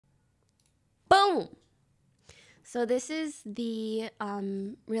So this is the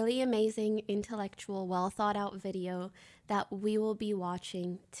really amazing, intellectual, well thought out video that we will be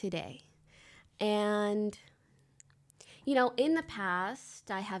watching today. And, you know, in the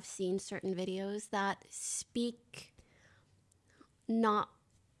past, I have seen certain videos that speak not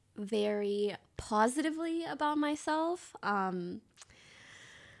very positively about myself. And,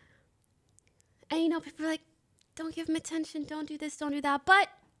 you know, people are like, don't give him attention, don't do this, don't do that. But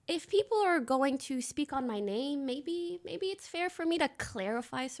if people are going to speak on my name, maybe it's fair for me to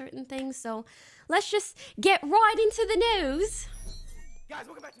clarify certain things. So let's just get right into the news. Guys,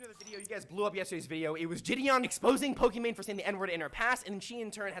 welcome back to another video. You guys blew up yesterday's video. It was JiDion exposing Pokimane for saying the N-word in her past, and she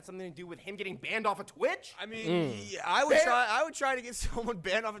in turn had something to do with him getting banned off of Twitch. I mean, yeah, I would try to get someone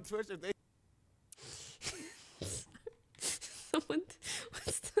banned off of Twitch if they. Someone,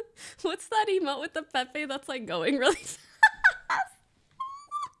 what's that emote with the Pepe that's like going really fast?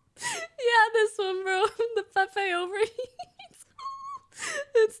 Yeah, this one, bro. The Pepe overheats.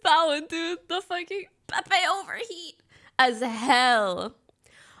 It's that one, dude. The fucking Pepe overheat as hell.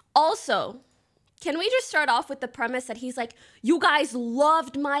 Also, can we just start off with the premise that he's like, you guys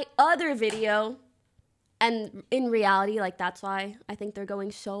loved my other video? And in reality, like, that's why I think they're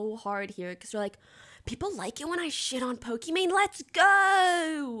going so hard here. Because they're like, people like it when I shit on Pokimane. Let's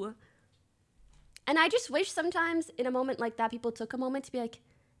go. And I just wish sometimes in a moment like that, people took a moment to be like,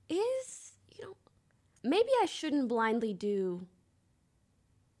 maybe I shouldn't blindly do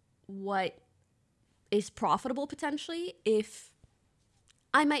what is profitable potentially if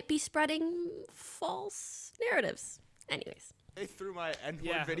I might be spreading false narratives. Anyways. They threw my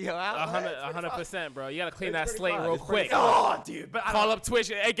N-word video out. 100%, bro. You gotta clean that slate real quick. Oh, dude. But call up Twitch.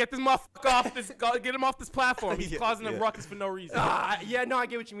 Hey, get this motherfucker off this. Get him off this platform. He's causing a ruckus for no reason. Yeah, no, I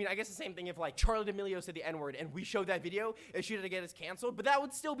get what you mean. I guess the same thing if like Charlie D'Amelio said the N-word and we showed that video, it should get us canceled. But that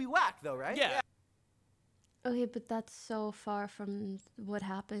would still be whack, though, right? Yeah. Okay, but that's so far from what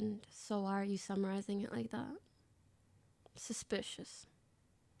happened. So why are you summarizing it like that? Suspicious.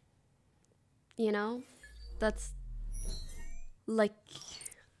 You know? That's like,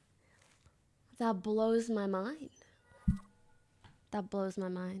 that blows my mind. That blows my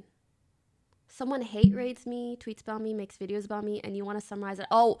mind. Someone hate rates me, tweets about me, makes videos about me, and you want to summarize it.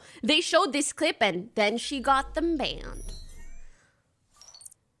 Oh, they showed this clip and then she got them banned.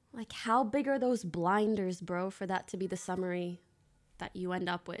 Like, how big are those blinders, bro, for that to be the summary that you end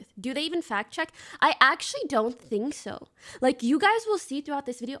up with? Do they even fact check? I actually don't think so. Like, you guys will see throughout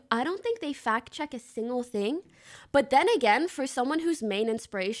this video, I don't think they fact check a single thing. But then again, for someone whose main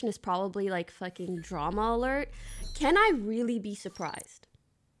inspiration is probably like fucking drama alert, can I really be surprised?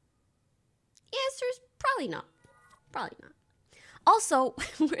 Answer's probably not. Probably not. Also,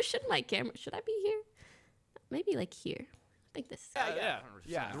 where should my camera? Should I be here? Maybe like here. I think this.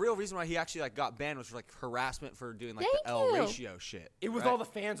 Yeah. The real reason why he actually like got banned was for like harassment for doing like the L ratio shit. It was all the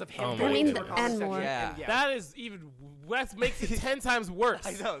fans of him. I mean, and more. Yeah. That is even. That makes it 10 times worse.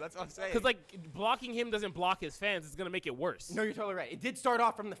 I know. That's what I'm saying. Because like blocking him doesn't block his fans. It's gonna make it worse. No, you're totally right. It did start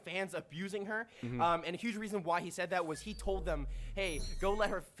off from the fans abusing her, and a huge reason why he said that was he told them, "Hey, go let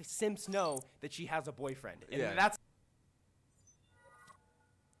her simps know that she has a boyfriend." And that's.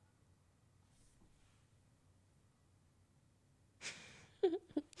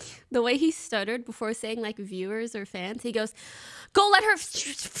 The way he stuttered before saying like viewers or fans, he goes, go let her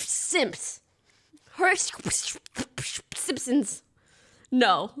simps. Her Simpsons.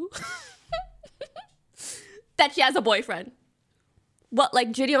 No. That she has a boyfriend. What,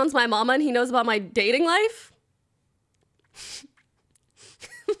 like JiDion's my mama and he knows about my dating life?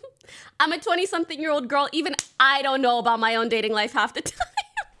 I'm a 20-something-year-old girl. Even I don't know about my own dating life half the time.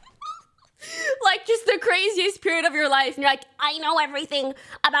 Like, just the craziest period of your life. And you're like, I know everything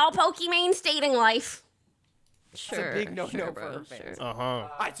about Pokimane's dating life. Sure. That's a big no-no for her fans. Sure. All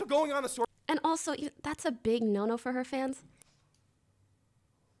right, so going on the story. And also, that's a big no-no for her fans.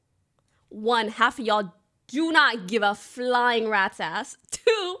 One, half of y'all do not give a flying rat's ass.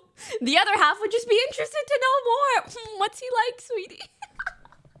 Two, the other half would just be interested to know more. What's he like, sweetie?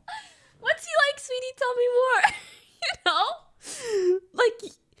 What's he like, sweetie? Tell me more. You know? Like,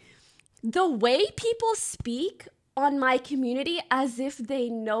 the way people speak on my community as if they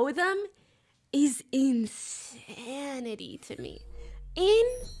know them is insanity to me.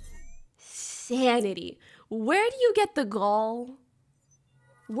 Insanity. Where do you get the gall?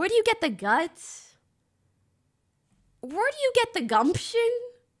 Where do you get the guts? Where do you get the gumption?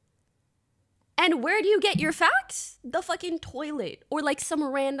 And where do you get your facts? The fucking toilet. Or like some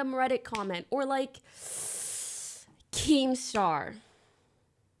random Reddit comment. Or like Keemstar.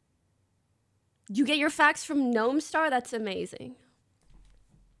 You get your facts from Gnome Star? That's amazing.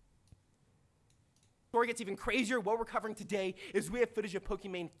 story gets even crazier. What we're covering today is we have footage of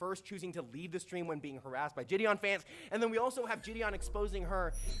Pokimane first choosing to leave the stream when being harassed by JiDion fans, and then we also have JiDion exposing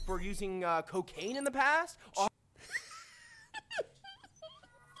her for using cocaine in the past.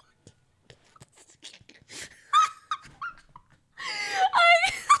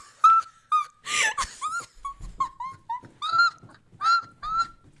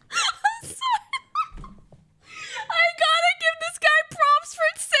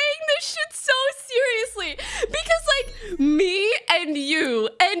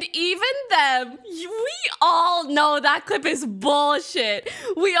 Know that clip is bullshit.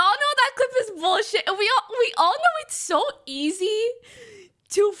 We all know that clip is bullshit. And we all know it's so easy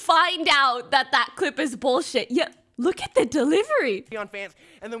to find out that that clip is bullshit. Yeah, look at the delivery. Fans.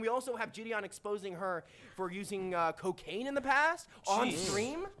 And then we also have JiDion exposing her for using cocaine in the past on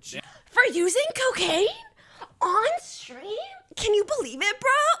stream. For using cocaine on stream? Can you believe it,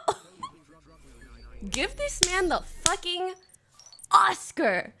 bro? Give this man the fucking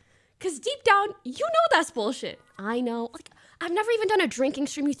Oscar. Because deep down, you know that's bullshit. I know. Like, I've never even done a drinking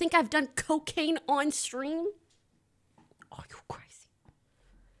stream. You think I've done cocaine on stream? Oh, you crazy.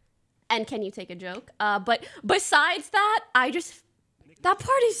 And can you take a joke? But besides that, that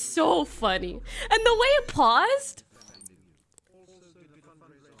part is so funny. And the way it paused.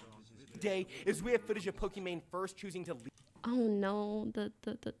 Today is we have footage of Pokimane first choosing to leave. Oh no, the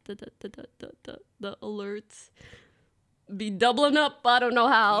alerts. Be doubling up, I don't know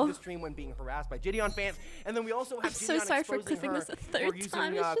how. The stream when being harassed by JiDion fans, and then we also have I'm so sorry for clipping this a third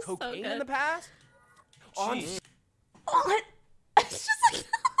time. It's just cocaine so in the past. On it's just like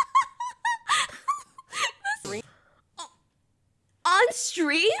stream. On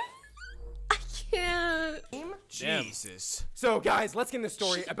stream? I can't. Jesus. So guys, let's get in the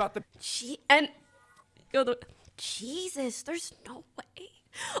story about the Jesus, there's no way.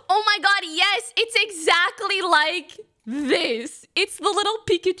 Oh my god, yes, it's exactly like this. It's the little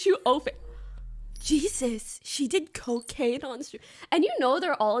Pikachu outfit. Jesus, she did cocaine on stream. And you know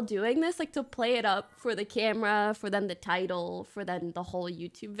they're all doing this like to play it up for the camera, for then the title, for then the whole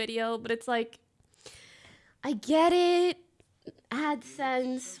YouTube video. But it's like, I get it.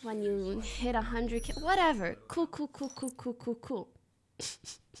 AdSense, when you hit 100K, whatever. Cool.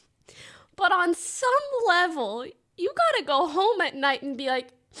 But on some level, you gotta go home at night and be like,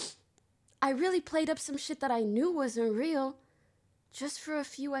 I really played up some shit that I knew wasn't real just for a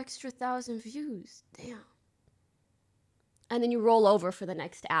few extra 1,000 views. Damn. And then you roll over for the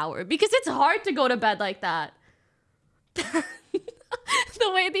next hour because it's hard to go to bed like that. The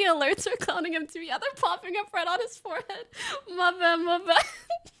way the alerts are cloning him too. Yeah, they're popping up right on his forehead. My bad.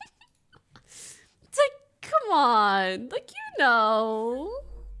 It's like, come on. Like, you know,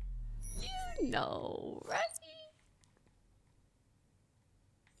 right?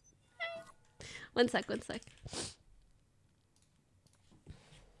 One sec.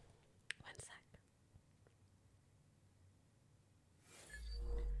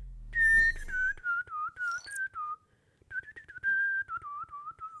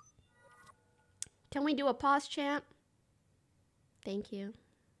 Can we do a pause chant? Thank you.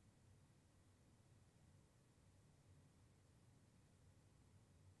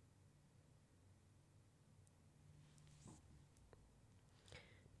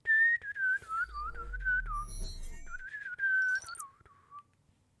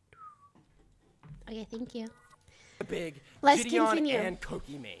 Okay, thank you. Big Let's JiDion continue. And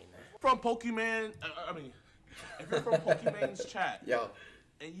Pokimane. From Pokimane, if you're from Pokimane's chat,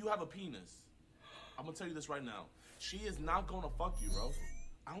 and you have a penis, I'm gonna tell you this right now. She is not gonna fuck you, bro.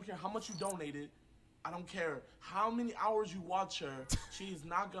 I don't care how much you donated. I don't care how many hours you watch her. She is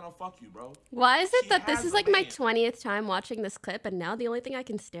not gonna fuck you, bro. Why is it that this has is a like my man. 20th time watching this clip, and now the only thing I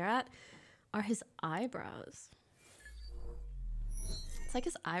can stare at are his eyebrows? It's like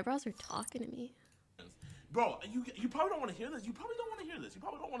his eyebrows are talking to me. Bro, you probably don't want to hear this. You probably don't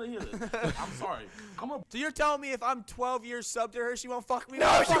want to hear this. I'm sorry. So you're telling me if I'm 12 years sub to her, she won't fuck me?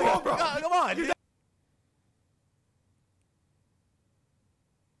 No, she won't, bro. Come on. Dude.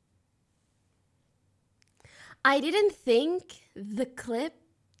 I didn't think the clip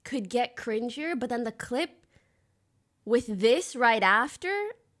could get cringier, but then the clip with this right after,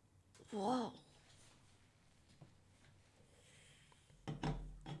 whoa.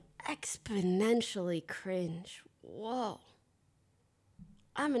 Exponentially cringe. Whoa.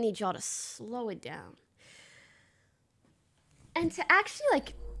 I'm gonna need y'all to slow it down. And to actually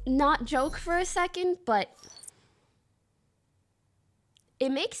like not joke for a second, but it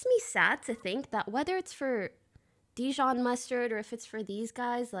makes me sad to think that whether it's for Dijon Mustard or if it's for these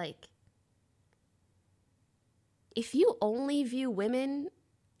guys, like, if you only view women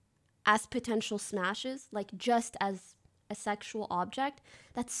as potential smashes, like just as a sexual object,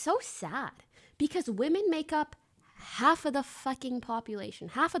 that's so sad because women make up half of the fucking population,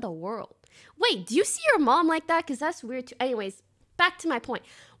 half of the world. Wait, do you see your mom like that? Because that's weird too. Anyways, back to my point.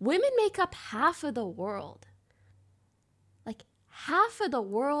 Women make up half of the world. Like half of the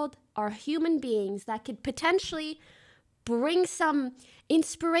world are human beings that could potentially bring some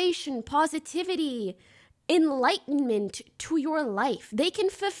inspiration, positivity, enlightenment to your life. They can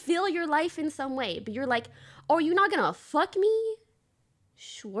fulfill your life in some way, but you're like, oh, you're not gonna fuck me?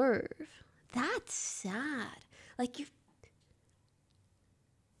 Swerve. That's sad. Like,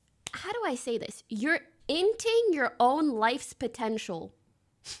 how do I say this? You're inting your own life's potential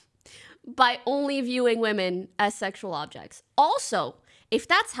by only viewing women as sexual objects. Also, if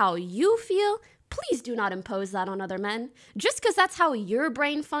that's how you feel, please do not impose that on other men. Just because that's how your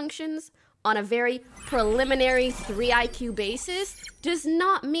brain functions on a very preliminary 3 IQ basis does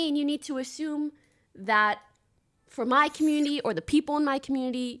not mean you need to assume that for my community or the people in my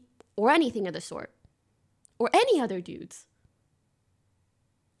community or anything of the sort or any other dudes.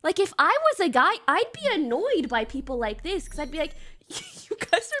 Like if I was a guy, I'd be annoyed by people like this because I'd be like, you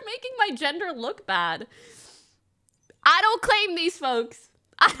guys are making my gender look bad. I don't claim these folks.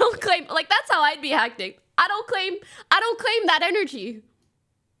 I don't claim, like that's how I'd be acting. I don't claim that energy.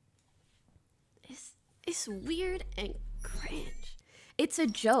 It's weird and cringe. It's a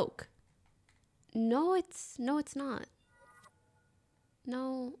joke. No, it's not.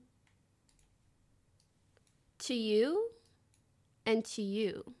 No. To you and to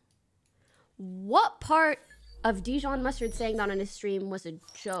you. What part of Dijon Mustard saying that on his stream was a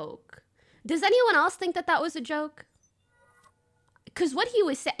joke? Does anyone else think that that was a joke? Because what he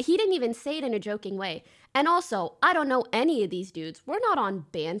was saying, he didn't even say it in a joking way. And also, I don't know any of these dudes. We're not on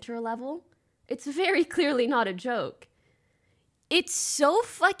banter level. It's very clearly not a joke. It's so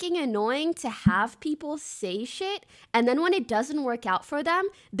fucking annoying to have people say shit, and then when it doesn't work out for them,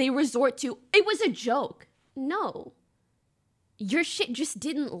 they resort to, it was a joke. No. Your shit just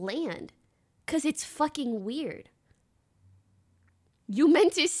didn't land. Because it's fucking weird. You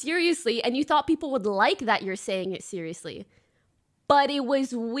meant it seriously, and you thought people would like that you're saying it seriously. But it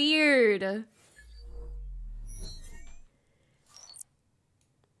was weird.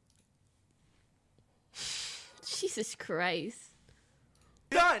 Jesus Christ.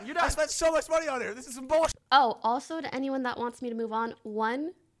 You're done. You're done. I spent so much money on here. This is some bullshit. Oh, also to anyone that wants me to move on,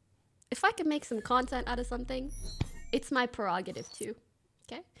 one, if I can make some content out of something, it's my prerogative too.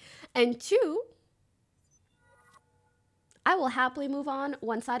 Okay? And two, I will happily move on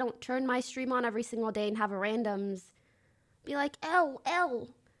once I don't turn my stream on every single day and have a randoms be like, L.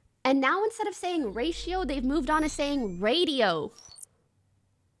 And now instead of saying ratio, they've moved on to saying radio.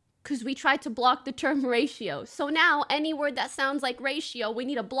 Because we tried to block the term ratio. So now any word that sounds like ratio, we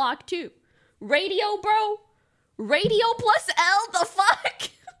need a block too. Radio, bro? Radio plus L? The fuck?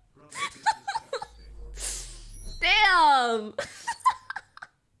 Damn.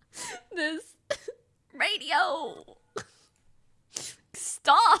 This radio.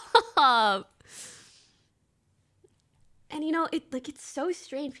 Stop. And you know, it's so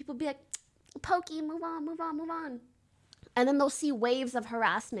strange. People be like, Poki, move on. And then they'll see waves of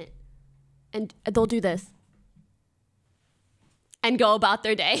harassment. And they'll do this. And go about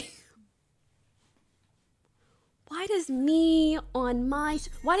their day. Why does me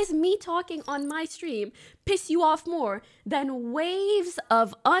talking on my stream piss you off more than waves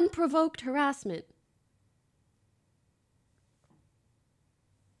of unprovoked harassment?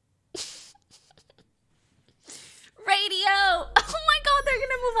 Radio! Oh my god, they're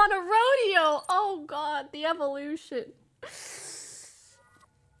gonna move on a rodeo! Oh god, the evolution.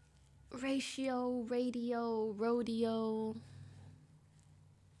 Ratio, radio, rodeo.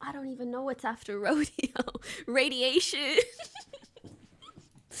 I don't even know what's after rodeo. Radiation.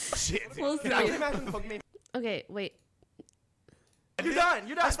 Shit. We'll see. I can imagine Pokimane. Okay, wait. You're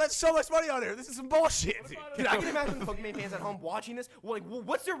done. I spent so much money on here. This is some bullshit. Dude, I can imagine Pokimane fans at home watching this. Like,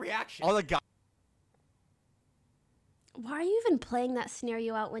 what's their reaction? All the guys. Why are you even playing that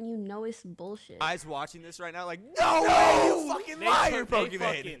scenario out when you know it's bullshit? Guys watching this right now, like, no way, you fucking liar, They Pokimane.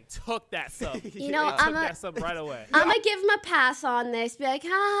 fucking took that sub. You know, They took that sub right away. I'm gonna give him a pass on this. Be like,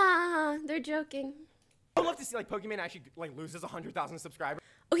 they're joking. I'd love to see like Pokimane actually like loses 100,000 subscribers.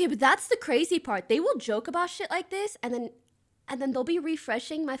 Okay, but that's the crazy part. They will joke about shit like this, and then they'll be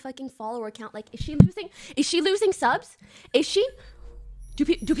refreshing my fucking follower count. Like, is she losing? Is she losing subs? Is she? Do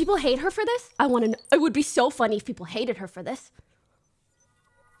people hate her for this? I want to know. It would be so funny if people hated her for this.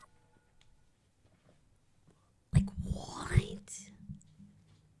 Like, what?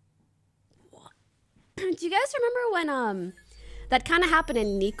 Do you guys remember when That kind of happened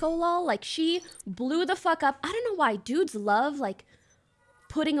in Nico lol. Like, she blew the fuck up. I don't know why dudes love, like,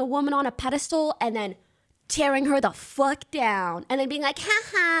 putting a woman on a pedestal and then tearing her the fuck down. And then being like,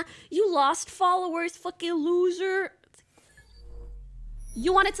 haha, you lost followers, fucking loser.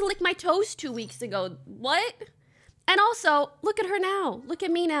 You wanted to lick my toes 2 weeks ago. What? And also, look at her now. Look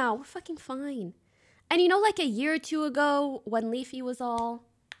at me now. We're fucking fine. And you know, like a year or two ago, when Leafy was all,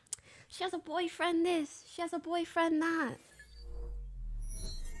 she has a boyfriend this, she has a boyfriend that.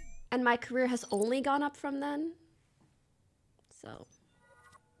 And my career has only gone up from then. So,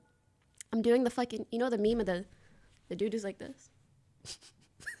 I'm doing the fucking, you know the meme of the dude who's like this?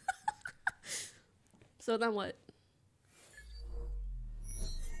 So then what?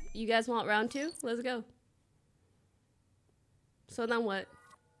 You guys want round 2? Let's go. So then what?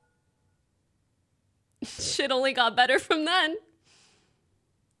 Shit only got better from then.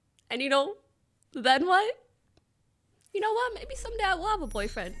 And you know, then what? You know what? Maybe someday I will have a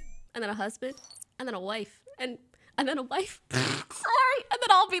boyfriend. And then a husband. And then a wife. And then a wife. Sorry. And then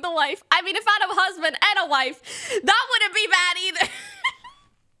I'll be the wife. I mean, if I had a husband and a wife, that wouldn't be bad either.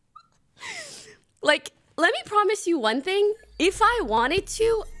 Like, let me promise you one thing. If I wanted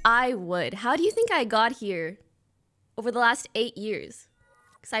to, I would. How do you think I got here over the last 8 years?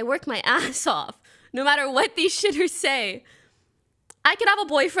 Because I worked my ass off. No matter what these shitters say. I could have a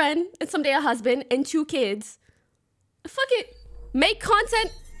boyfriend and someday a husband and 2 kids. Fuck it. Make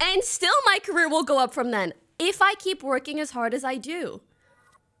content and still my career will go up from then. If I keep working as hard as I do.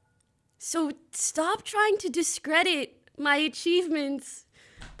 So stop trying to discredit my achievements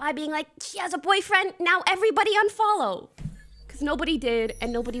by being like, she has a boyfriend, now everybody unfollow. Because nobody did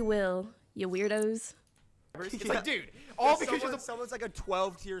and nobody will, you weirdos. It's like, dude, all because someone's like a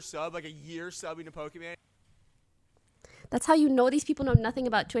 12-tier sub, like a year subbing to Pokimane. That's how you know these people know nothing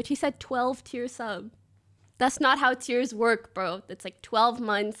about Twitch. He said 12-tier sub. That's not how tiers work, bro. It's like 12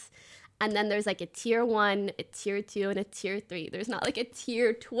 months, and then there's like a tier 1, a tier 2, and a tier 3. There's not like a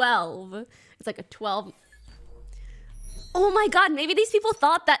tier 12. It's like a 12. Oh my god, maybe these people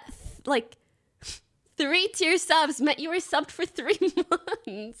thought that like 3-tier subs meant you were subbed for 3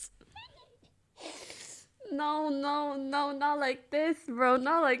 months. No, not like this, bro.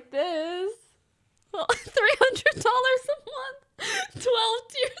 Not like this. Well, $300 a month.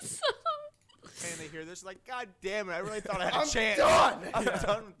 12-tier sub. And they hear this, like, God damn it! I really thought I had a chance. I'm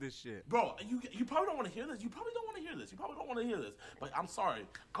done with this shit, bro. You probably don't want to hear this. You probably don't want to hear this. You probably don't want to hear this. But I'm sorry.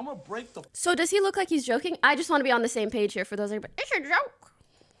 I'm gonna break the. So does he look like he's joking? I just want to be on the same page here for those. It's a joke.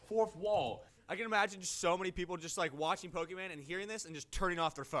 4th wall. I can imagine just so many people just like watching Pokimane and hearing this and just turning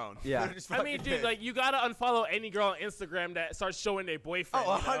off their phone. Yeah. I mean, dude, like you gotta unfollow any girl on Instagram that starts showing their boyfriend.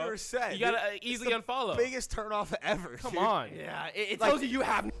 Oh, 100%. You gotta easily unfollow. Biggest turnoff ever. Come on. Yeah, it tells you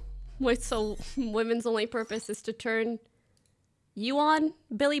have. Wait, so women's only purpose is to turn you on,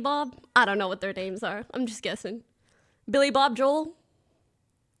 Billy Bob? I don't know what their names are. I'm just guessing. Billy Bob Joel?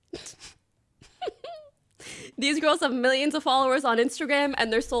 These girls have millions of followers on Instagram,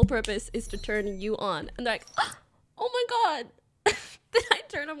 and their sole purpose is to turn you on. And they're like, oh my god, did I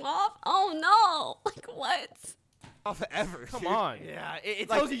turn him off? Oh no, like what? Off ever. Come on. Yeah, it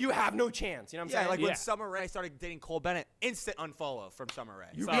tells you have no chance. You know what I'm saying? Like when Summer Rae started dating Cole Bennett, instant unfollow from Summer Rae.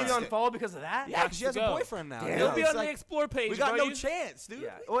 You really unfollow because of that? Yeah, because she has a boyfriend now. It'll be on the explore page. We got no chance, dude.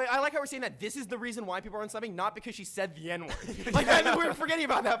 Yeah. Well, I like how we're saying that this is the reason why people are unsubbing, not because she said the N-word. Like, I think we're forgetting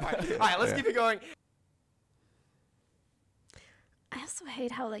about that part. All right, let's keep it going. I also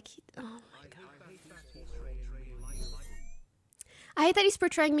hate how, like, oh my god. I hate that he's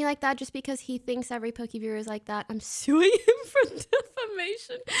portraying me like that just because he thinks every Poke viewer is like that. I'm suing him for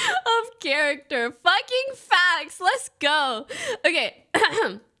defamation of character. Fucking facts. Let's go. Okay.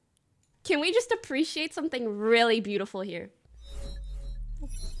 Can we just appreciate something really beautiful here?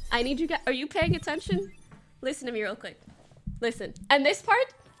 I need you guys. Are you paying attention? Listen to me real quick. Listen. And this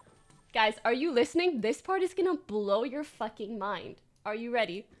part, guys, are you listening? This part is gonna blow your fucking mind. Are you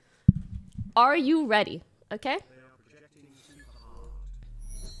ready? Are you ready? Okay?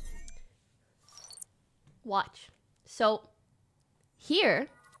 Watch. So, here,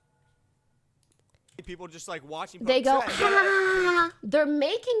 people just like watching. They go, ah! They're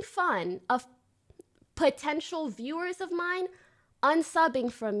making fun of potential viewers of mine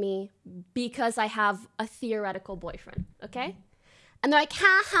unsubbing from me because I have a theoretical boyfriend, okay? And they're like,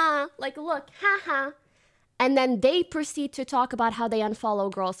 ha ha, like, look, ha ha. And then they proceed to talk about how they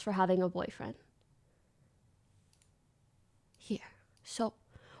unfollow girls for having a boyfriend. Here. So,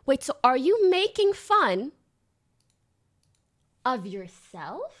 wait, so are you making fun of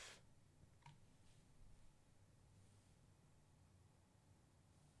yourself?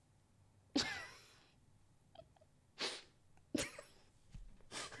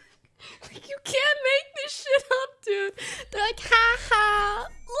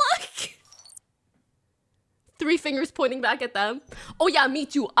 fingers pointing back at them. Oh yeah, me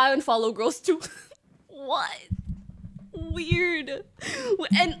too. I unfollow girls too. What? Weird.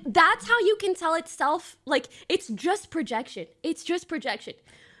 And that's how you can tell itself, like, it's just projection. It's just projection.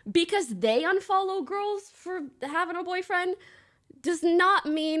 Because they unfollow girls for having a boyfriend does not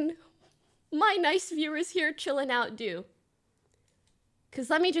mean my nice viewers here chilling out do. Because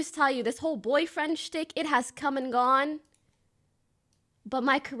let me just tell you, this whole boyfriend shtick, it has come and gone. But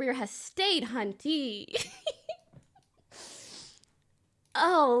my career has stayed, hunty.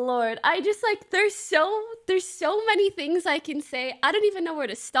 Oh, Lord. I just, like, there's so many things I can say. I don't even know where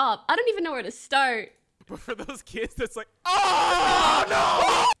to stop. I don't even know where to start. But for those kids that's like, oh,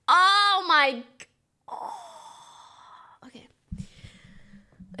 no! Oh, my... Oh. Okay.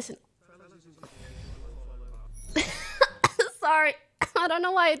 Listen. Sorry. I don't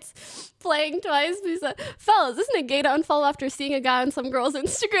know why it's playing twice. Fellas, isn't it gay to unfollow after seeing a guy on some girl's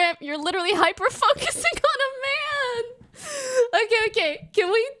Instagram? You're literally hyper-focusing on a man. Okay.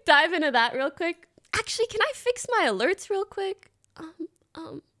 Can we dive into that real quick? Actually, can I fix my alerts real quick? The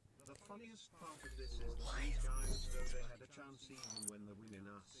funniest part of this is that these guys know they had a chance even when the women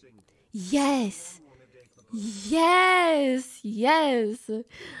are single. Yes.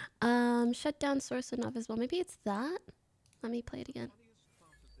 Shut down source and not visible. Maybe it's that. Let me play it again.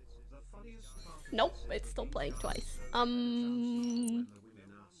 Nope, it's still playing twice. No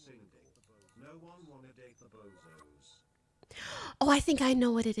one wanna date the bozos. Oh, I think I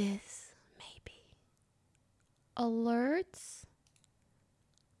know what it is. Maybe. Alerts.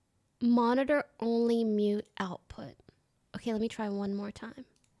 Monitor only mute output. Okay, let me try one more time.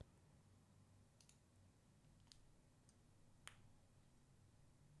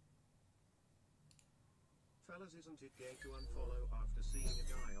 Fellas, isn't it gay to unfollow after seeing a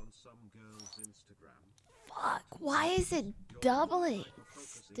guy on some girl's Instagram? Fuck, why is it doubling?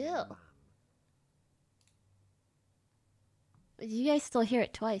 Still. You guys still hear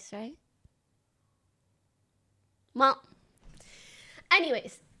it twice, right? Well,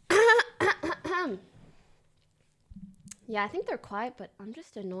 anyways. Yeah, I think they're quiet, but I'm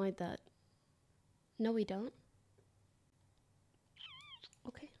just annoyed that... No, we don't.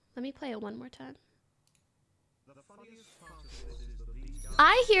 Okay, let me play it one more time.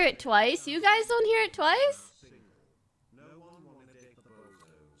 I hear it twice. You guys don't hear it twice?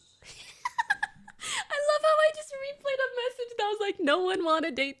 I love how I just replayed a message that was like, no one want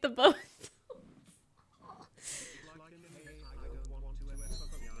to date the both.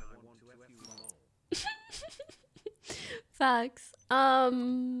 Facts. So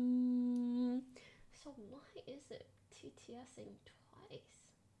why is it TTSing twice?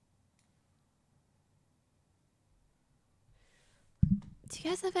 Do you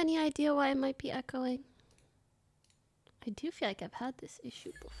guys have any idea why it might be echoing? I do feel like I've had this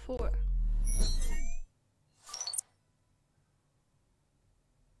issue before.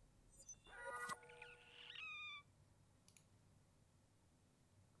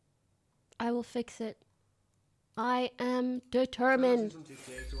 I will fix it. I am determined. Isn't it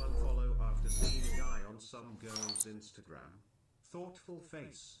gay to unfollow after seeing a guy on some girl's Instagram? Thoughtful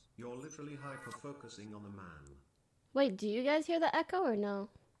face. You're literally hyper-focusing on a man. Wait, do you guys hear the echo or no?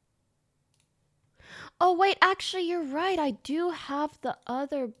 Oh, wait, actually, you're right. I do have the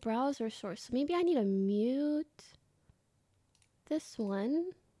other browser source. Maybe I need to mute this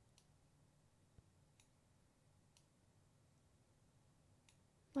one.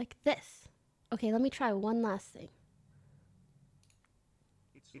 Like this. Okay, let me try one last thing.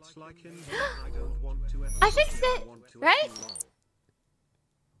 It's like in I don't want to I fixed it, right?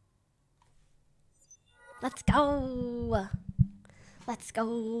 Let's go. Let's go.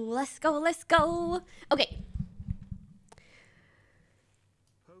 Let's go. Let's go. Okay.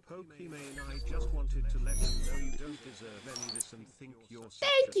 Pokimane, I just wanted to let you know you don't deserve any of this and think you're such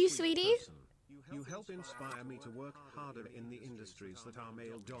Thank a you, sweet sweetie. person. You help inspire me to work harder in the industries that are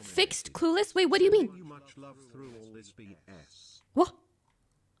male dominated. Fixed Clueless? Wait, what do you mean? You much love through all this BS. What?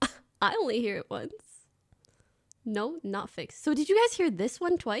 I only hear it once. No, not fixed. So did you guys hear this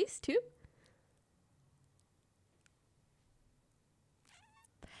one twice too?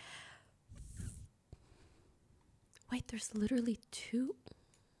 Wait, there's literally two?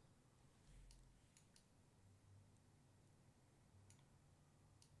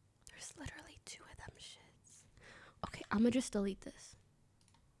 There's literally two of them shits. Okay, I'm gonna just delete this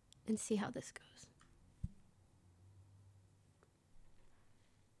and see how this goes.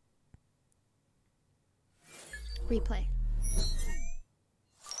 Replay.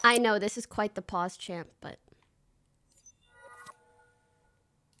 I know this is quite the pause champ, but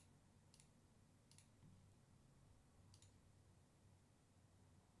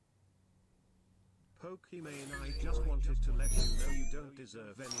Pokimane, I just wanted to let you know you don't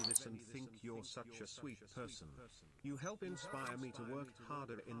deserve any of this and think you're such a sweet person. You help inspire me to work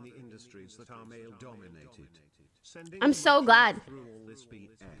harder in the industries that are male dominated. I'm so glad. Through all this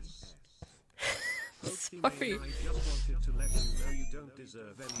BS. Sorry. I just wanted to let you know you don't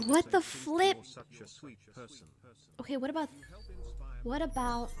deserve any of this What and the think flip? you're such a sweet person. Okay, what about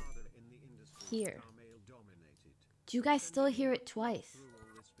here? Do you guys still hear it twice?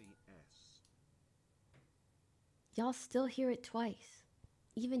 Y'all still hear it twice.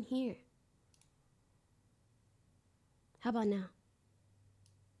 Even here. How about now?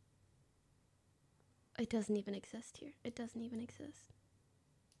 It doesn't even exist here. It doesn't even exist.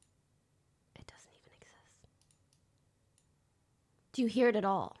 It doesn't even exist. Do you hear it at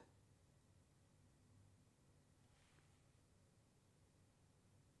all?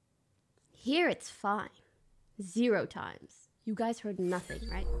 Here it's fine. 0 times. You guys heard nothing,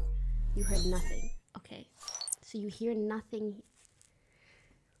 right? You heard nothing. Okay. So you hear nothing.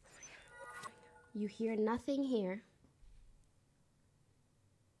 You hear nothing here.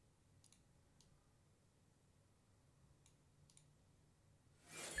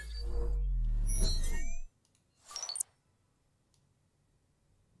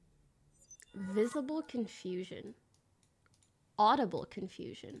 Visible confusion. Audible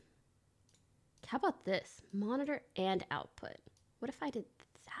confusion. How about this? Monitor and output. What if I did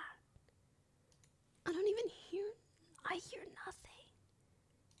that? I don't even hear. I hear nothing.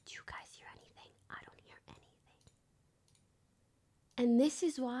 Do you guys hear anything? I don't hear anything. And this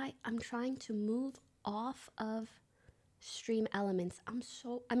is why I'm trying to move off of Stream Elements.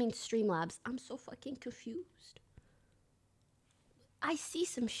 Streamlabs. I'm so fucking confused. I see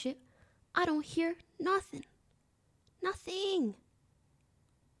some shit. I don't hear nothing. Nothing.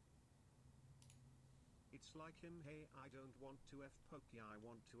 It's like him, hey, I don't want to F Poki, I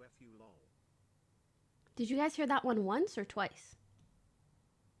want to F you lol. Did you guys hear that one once or twice?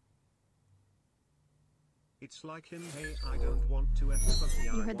 It's like him, hey, I don't want to F Poki,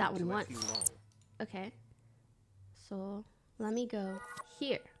 You I heard that want one to F once. you lol. Okay. So let me go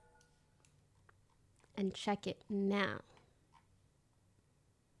here and check it now.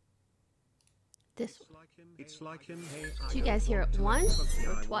 This one. It's like him, hey, Do you guys hear it once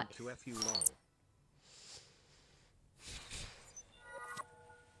or twice? To F you lol.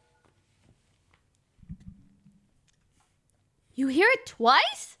 You hear it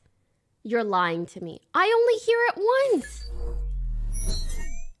twice? You're lying to me. I only hear it once.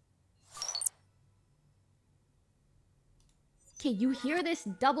 Okay, you hear this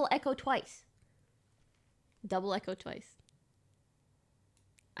double echo twice. Double echo twice.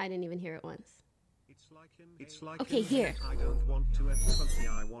 I didn't even hear it once. It's like Okay, him, here. hey, I don't want to F Poki,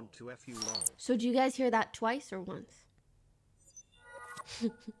 I want to F you lol. So do you guys hear that twice or once?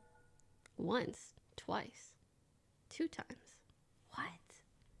 Once, twice, 2 times. What?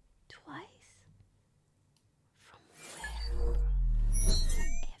 Twice? From where?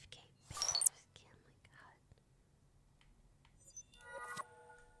 AFK pictures. Oh my god.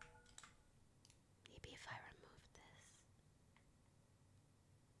 Maybe if I remove this.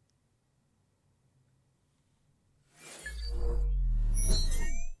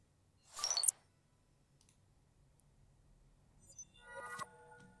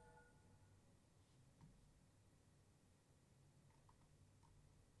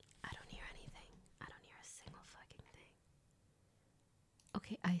 I don't hear anything. I don't hear a single fucking thing.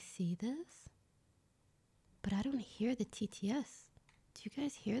 Okay, I see this, but I don't hear the TTS. Do you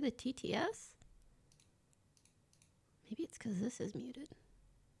guys hear the TTS? Maybe it's because this is muted.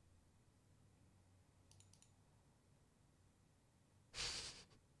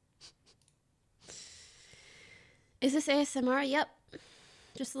 Is this ASMR? Yep.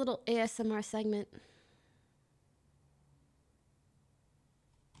 Just a little ASMR segment.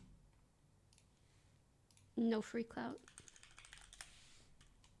 No free clout.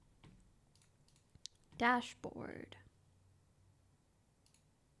 Dashboard.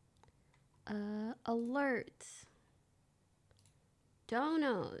 Alerts.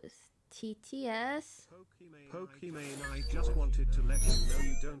 Donos. TTS. Pokimane, I just wanted to let you know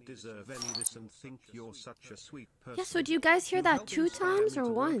you don't deserve any of this and think you're such a sweet person. Yeah, so do you guys hear that help 2 inspire times me or to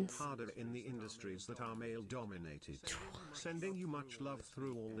work once? harder in the industries that are male dominated. Sending you much love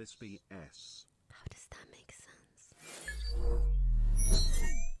through all this BS. How does that make sense?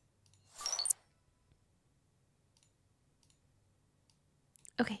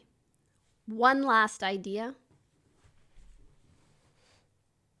 Okay. One last idea.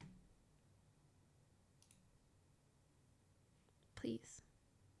 Please.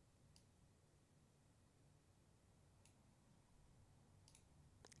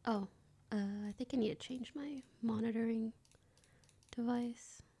 Oh, I think I need to change my monitoring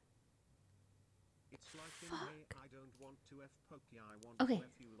device. Fuck. Okay.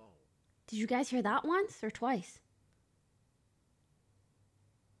 Did you guys hear that once or twice?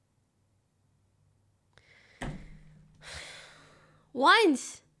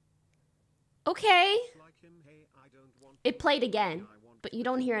 Once. Okay. It played again, but you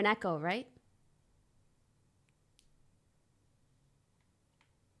don't hear an echo, right?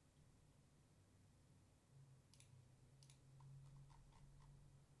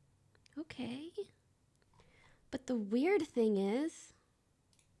 Okay. But the weird thing is,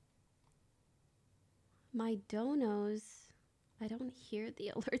 my donos, I don't hear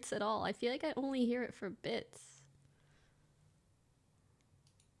the alerts at all. I feel like I only hear it for bits.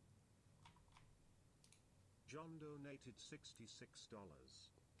 John donated $66.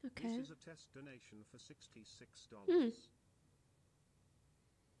 Okay. This is a test donation for $66.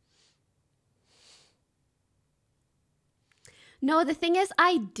 No, the thing is,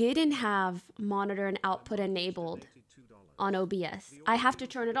 I didn't have monitor and output enabled on OBS. I have to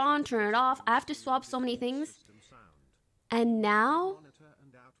turn it on, turn it off. I have to swap so many things. And now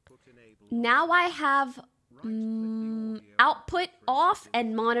I have output off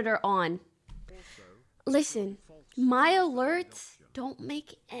and monitor on. Listen, my alerts don't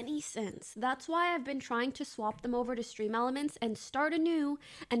make any sense. That's why I've been trying to swap them over to Stream Elements and start anew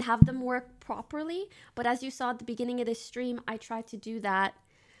and have them work properly. But as you saw at the beginning of this stream, I tried to do that.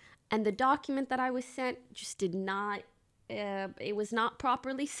 And the document that I was sent just did not, it was not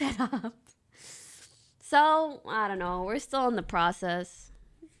properly set up. So, I don't know. We're still in the process.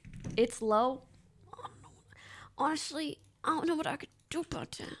 It's low. Honestly, I don't know what I could do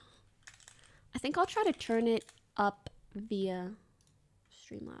about that. I think I'll try to turn it up via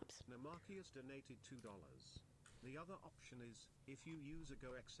Streamlabs. Namaki has donated $2. The other option is, if you use a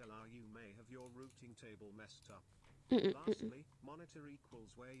Go XLR, you may have your routing table messed up. Lastly, monitor equals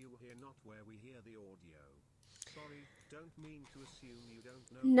where you hear, not where we hear the audio. Sorry, don't mean to assume you don't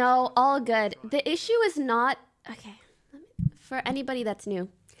know. No, all good. The issue is not... Okay, for anybody that's new.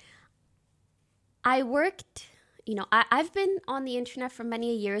 I worked... You know, I've been on the internet for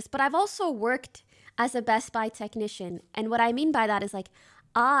many years, but I've also worked as a Best Buy technician. And what I mean by that is, like,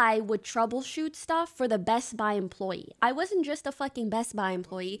 I would troubleshoot stuff for the Best Buy employee. I wasn't just a fucking Best Buy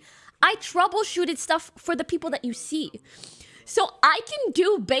employee. I troubleshooted stuff for the people that you see. So I can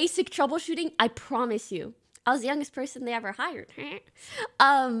do basic troubleshooting, I promise you. I was the youngest person they ever hired.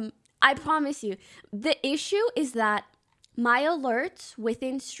 I promise you. The issue is that my alerts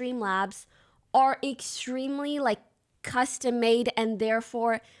within Streamlabs are extremely like custom made and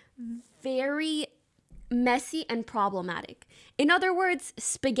therefore very messy and problematic. In other words,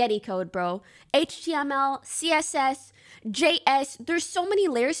 spaghetti code, bro. HTML, CSS, JS, there's so many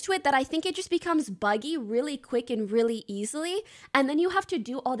layers to it that I think it just becomes buggy really quick and really easily. And then you have to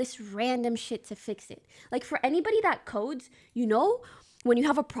do all this random shit to fix it. Like for anybody that codes, you know, when you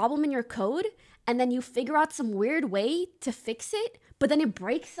have a problem in your code and then you figure out some weird way to fix it, but then it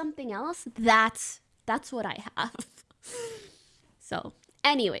breaks something else, that's what I have. So,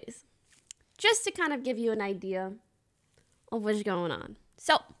 anyways, just to kind of give you an idea of what's going on.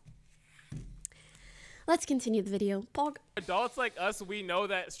 So, let's continue the video. Pog. Adults like us, we know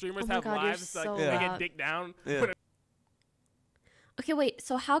that streamers Oh have God, lives, so like they loud. get dick down. Yeah. Okay, wait,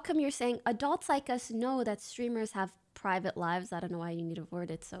 so how come you're saying adults like us know that streamers have private lives? I don't know why you need to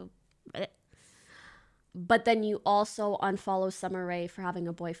word it so... But then you also unfollow Summer Rae for having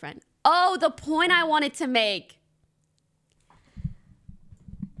a boyfriend. Oh, the point I wanted to make.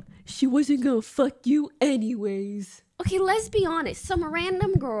 She wasn't gonna fuck you anyways. Okay, let's be honest. Some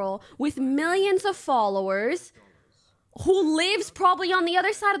random girl with millions of followers who lives probably on the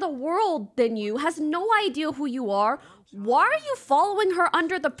other side of the world than you, has no idea who you are. Why are you following her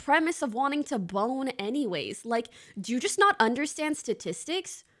under the premise of wanting to bone anyways? Like, do you just not understand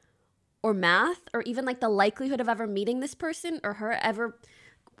statistics? Or math, or even like the likelihood of ever meeting this person or her ever.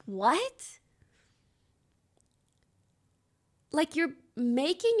 What? Like you're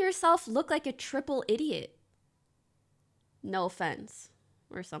making yourself look like a triple idiot. No offense,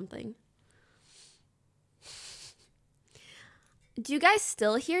 or something. Do you guys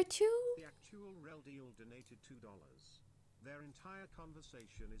still hear too? The actual rel deal donated $2. Their entire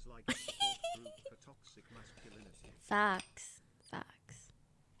conversation is like a support group for toxic masculinity. Facts.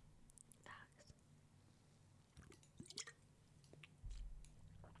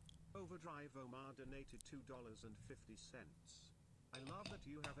 Overdrive Omar donated $2.50. I love that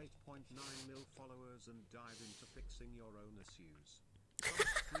you have 8.9 mil followers and dive into fixing your own issues. Some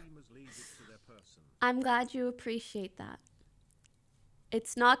streamers leave it to their person. I'm glad you appreciate that.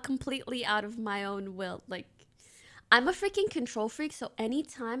 It's not completely out of my own will. Like, I'm a freaking control freak, so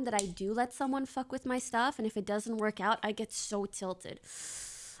anytime that I do let someone fuck with my stuff, and if it doesn't work out, I get so tilted.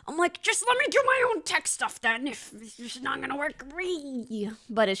 I'm like, just let me do my own tech stuff then. If it's not gonna work,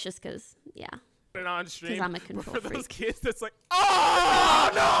 but it's just because, yeah. On stream, because I'm a control for those freak. kids that's like, oh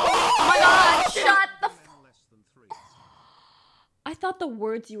no! Oh my god, shut the I thought the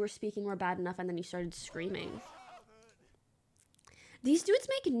words you were speaking were bad enough and then you started screaming. These dudes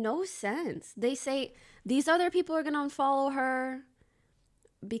make no sense. They say these other people are gonna unfollow her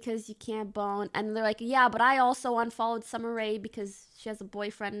because you can't bone. And they're like, yeah, but I also unfollowed Summer Rae because she has a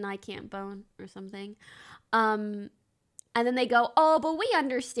boyfriend and I can't bone or something. And then they go, oh, but we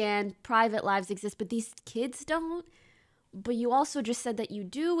understand private lives exist, but these kids don't. But you also just said that you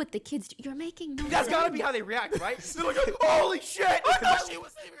do with the kids. You're making no sense. That's gotta be how they react, right? They're like, holy shit! I thought She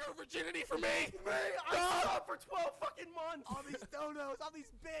was saving her virginity for me. I stopped for 12 fucking months. All these donos, all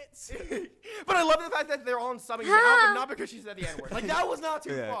these bits. But I love the fact that they're all subbing now, but not because she said the N-word. Like, that was not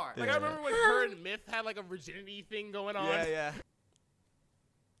too far. Like, I remember when her and Myth had like a virginity thing going on. Yeah.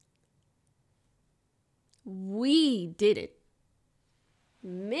 We did it.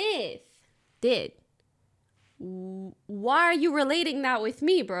 Myth did. Why are you relating that with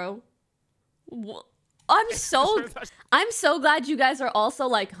me, bro? I'm so glad you guys are also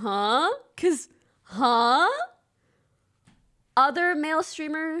like, huh? Cause, other male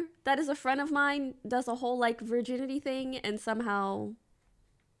streamer that is a friend of mine does a whole like virginity thing, and somehow,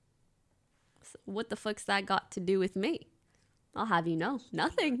 what the fuck's that got to do with me? I'll have you know,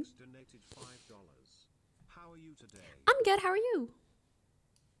 nothing. How are you today? I'm good. How are you?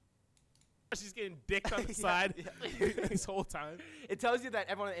 She's getting dicked on the side this whole time. It tells you that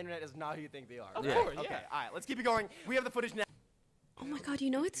everyone on the internet is not who you think they are. Of right? course, Okay, yeah. all right, let's keep it going. We have the footage now. Oh my god, you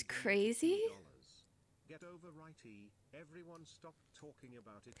know it's crazy? Get over righty. Everyone stop talking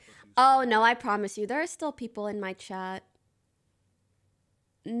about it. Oh no, I promise you, there are still people in my chat.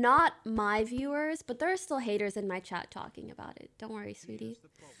 Not my viewers, but there are still haters in my chat talking about it. Don't worry, sweetie.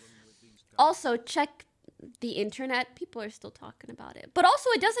 Also, check the internet. People are still talking about it. But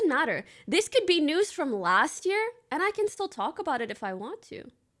also, it doesn't matter. This could be news from last year, and I can still talk about it if I want to.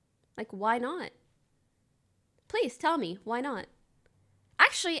 Like, why not? Please tell me, why not?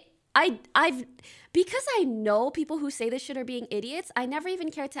 Actually, because I know people who say this shit are being idiots, I never even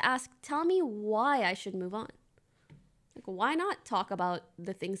cared to ask, tell me why I should move on. Like, why not talk about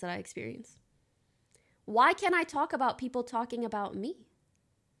the things that I experience? Why can't I talk about people talking about me?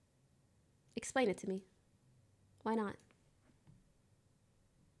 Explain it to me. Why not?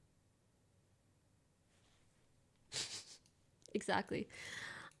 Exactly.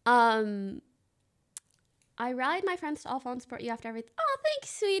 I rallied my friends to all phone support you after everything. Oh,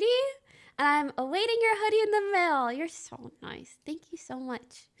 thanks, sweetie. And I'm awaiting your hoodie in the mail. You're so nice. Thank you so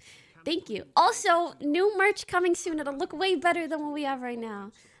much. Thank you. Also, new merch coming soon. It'll look way better than what we have right now.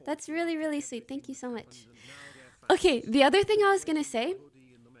 That's really, really sweet. Thank you so much. Okay, the other thing I was going to say,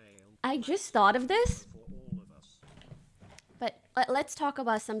 I just thought of this. But let's talk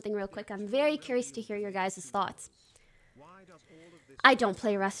about something real quick. I'm very curious to hear your guys' thoughts. I don't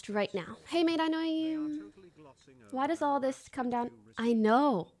play Rust right now. Hey, mate, I know you. Why does all this come down? I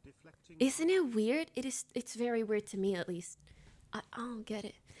know. Isn't it weird? It's very weird to me, at least. I don't get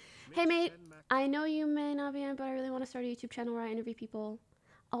it. Hey, mate, I know you may not be in, but I really want to start a YouTube channel where I interview people.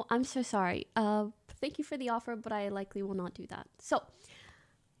 Oh, I'm so sorry. Thank you for the offer, but I likely will not do that. So,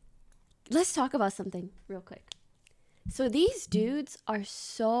 let's talk about something real quick. So these dudes are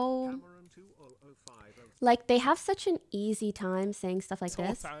so, like, they have such an easy time saying stuff like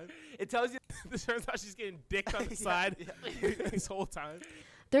this. It tells you. This turns out she's getting dicked on the side this whole time.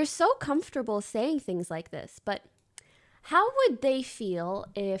 They're so comfortable saying things like this, but how would they feel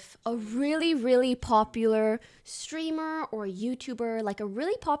if a really, really popular streamer or YouTuber, like a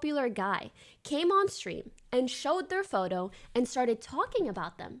really popular guy, came on stream and showed their photo and started talking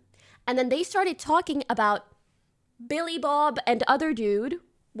about them? And then they started talking about Billy Bob and other dude,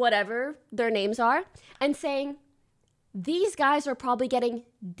 whatever their names are, and saying, these guys are probably getting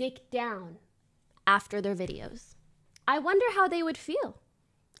dicked down after their videos. I wonder how they would feel.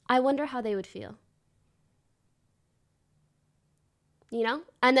 I wonder how they would feel. You know?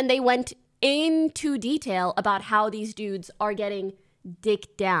 And then they went into detail about how these dudes are getting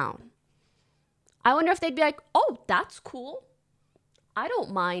dicked down. I wonder if they'd be like, oh, that's cool. I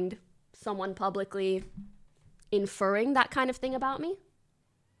don't mind someone publicly inferring that kind of thing about me.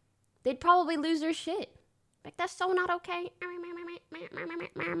 They'd probably lose their shit. Like, that's so not okay.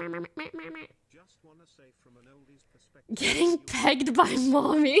 Just wanna say from an oldie's perspective, Getting pegged by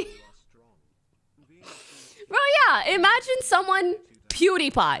mommy. Bro, yeah, imagine someone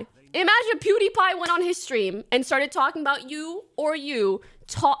PewDiePie. Imagine PewDiePie went on his stream and started talking about you or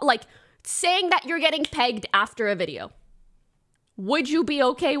like saying that you're getting pegged after a video. Would you be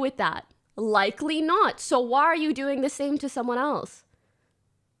okay with that? Likely not. So why are you doing the same to someone else?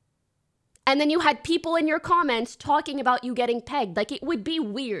 And then you had people in your comments talking about you getting pegged. Like, it would be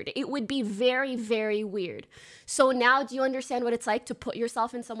weird. It would be very, very weird. So now do you understand what it's like to put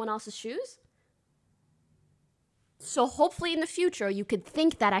yourself in someone else's shoes? So hopefully in the future, you could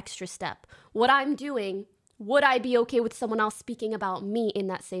think that extra step. What I'm doing, would I be okay with someone else speaking about me in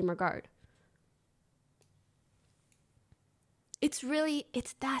that same regard? It's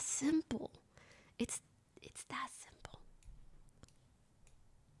that simple. It's that simple.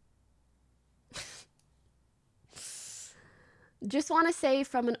 Just want to say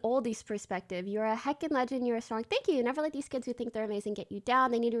from an oldies perspective, you're a heckin' legend, you're a strong. Thank you. Never let these kids who think they're amazing get you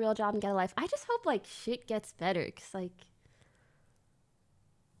down. They need a real job and get a life. I just hope, like, shit gets better. Because, like,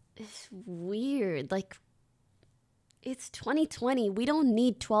 it's weird. Like, it's 2020. We don't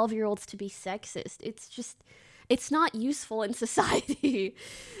need 12-year-olds to be sexist. It's just, it's not useful in society.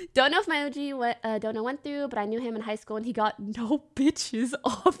 Don't know if my OG went through, but I knew him in high school and he got no bitches,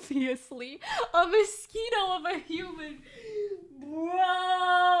 obviously. A mosquito of a human.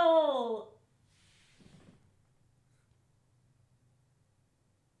 Bro!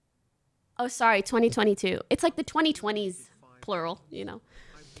 Oh, sorry, 2022. It's like the 2020s, plural, you know.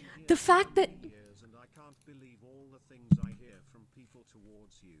 The fact that...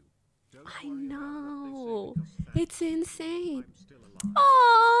 I know. It's insane.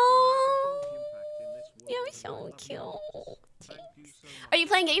 Oh, you're so cute. Are you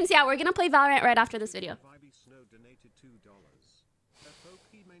playing games? Yeah, we're going to play Valorant right after this video.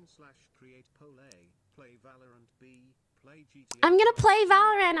 I'm gonna play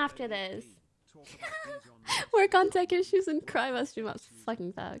Valorant after this. Work on tech issues and cry about stream ups.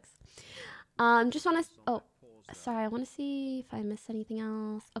 Fucking facts. Just wanna. Oh, sorry. I wanna see if I missed anything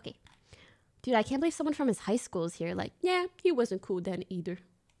else. Okay, dude, I can't believe someone from his high school is here. Like, yeah, he wasn't cool then either.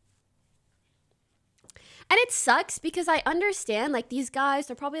 And it sucks because I understand, like, these guys,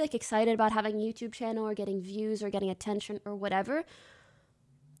 they're probably like excited about having a YouTube channel or getting views or getting attention or whatever.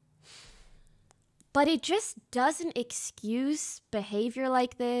 But it just doesn't excuse behavior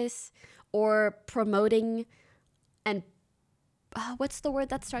like this or promoting and what's the word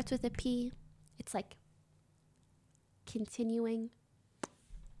that starts with a P? It's like continuing.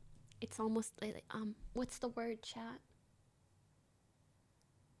 It's almost like, what's the word, chat?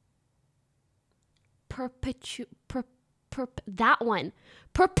 That one.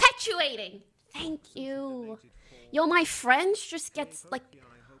 Perpetuating. Thank you. Yo, my friends just gets like...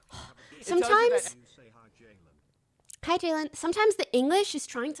 Sometimes, hi Jalen. Sometimes the English is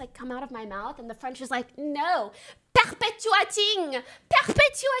trying to like come out of my mouth, and the French is like, no, perpetuating.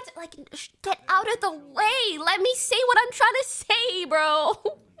 Like, get out of the way. Let me say what I'm trying to say, bro.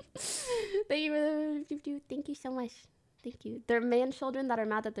 Thank you so much. Thank you. They're man children that are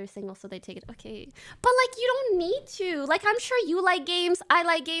mad that they're single, so they take it. Okay, but like, you don't need to. Like, I'm sure you like games. I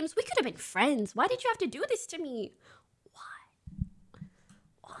like games. We could have been friends. Why did you have to do this to me?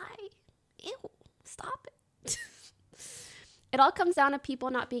 Ew, stop it. It all comes down to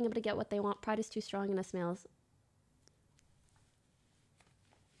people not being able to get what they want. Pride is too strong in us males.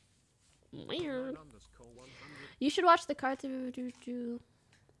 Weird. You should watch the cartoon.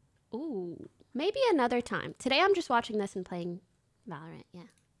 Ooh, maybe another time. Today I'm just watching this and playing Valorant, yeah.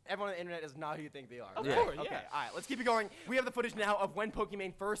 Everyone on the internet is not who you think they are. Of course, yeah. Okay, all right, let's keep it going. We have the footage now of when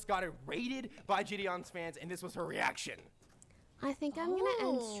Pokimane first got raided by JiDion's fans, and this was her reaction. I think I'm gonna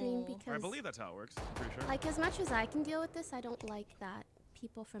end stream because I believe that's how it works. I'm pretty sure. Like, as much as I can deal with this, I don't like that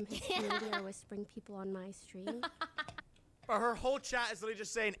people from his community are whispering people on my stream. Bro, her whole chat is literally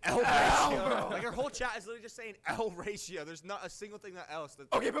just saying L ratio. Like, her whole chat is literally just saying L ratio. There's not a single thing that else.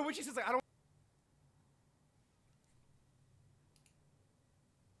 That's okay, but when she says like, I don't.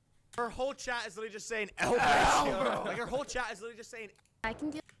 Her whole chat is literally just saying L ratio. Like, her whole chat is literally just saying. I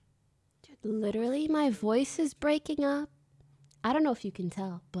can deal. Dude, literally, my voice is breaking up. I don't know if you can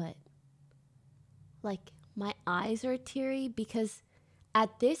tell, but like, my eyes are teary because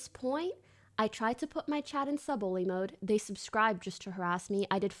at this point, I tried to put my chat in sub-only mode. They subscribed just to harass me.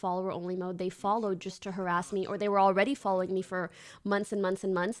 I did follower-only mode. They followed just to harass me, or they were already following me for months and months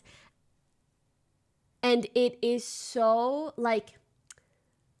and months. And it is so, like...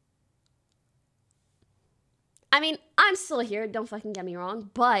 I mean, I'm still here, don't fucking get me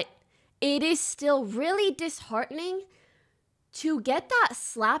wrong, but it is still really disheartening to get that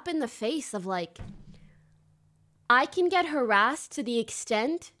slap in the face of, like, I can get harassed to the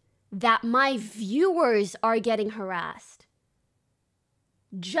extent that my viewers are getting harassed.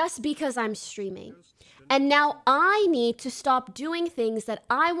 just because I'm streaming. And now I need to stop doing things that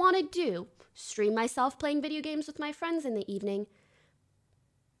I want to do, stream myself playing video games with my friends in the evening.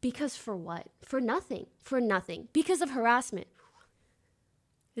 Because for what? For nothing. For nothing. Because of harassment.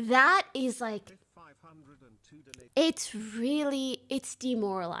 That is like, it's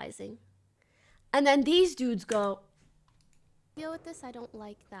demoralizing. And then these dudes go, deal with this, I don't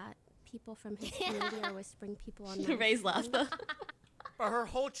like that. People from his community are whispering people on my Ray's laughter. But her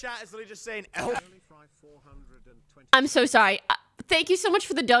whole chat is literally just saying elf. I'm so sorry. Thank you so much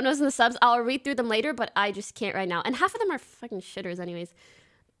for the donos and the subs. I'll read through them later, but I just can't right now. And half of them are fucking shitters anyways.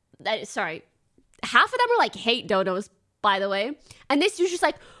 Sorry. Half of them are like hate donos, by the way. And this is just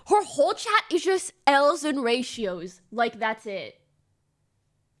like, her whole chat is just L's and ratios. Like, that's it.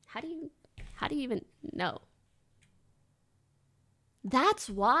 How do you even know? That's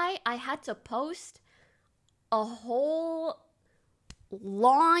why I had to post a whole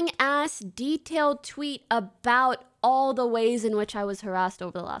long-ass detailed tweet about all the ways in which I was harassed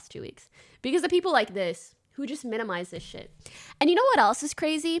over the last 2 weeks. Because of people like this who just minimize this shit. And you know what else is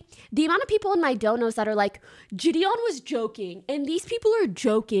crazy? The amount of people in my donos that are like, JiDion was joking, and these people are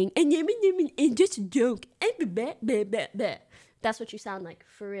joking, and just a joke. That's what you sound like,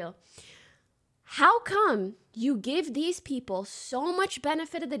 for real. How come you give these people so much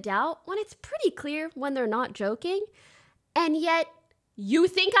benefit of the doubt when it's pretty clear when they're not joking, and yet you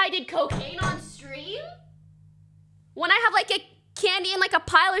think I did cocaine on stream? When I have like a candy and like a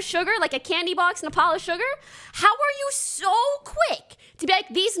pile of sugar, like a candy box and a pile of sugar? How are you so quick to be like,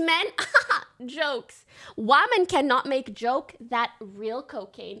 these men, jokes. Women cannot make joke that real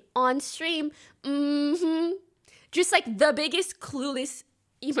cocaine on stream. Just like the biggest clueless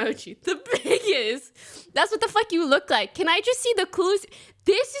emoji. The biggest. That's what the fuck you look like. Can I just see the clues?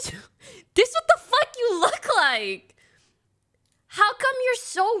 This what the fuck you look like. How come you're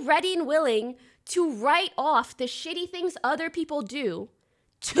so ready and willing to write off the shitty things other people do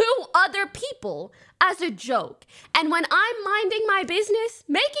to other people as a joke? And when I'm minding my business,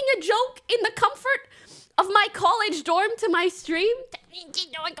 making a joke in the comfort of my college dorm to my stream,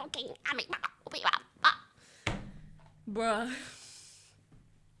 bruh.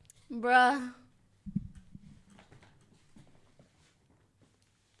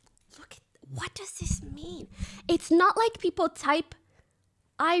 Look at, what does this mean? It's not like people type,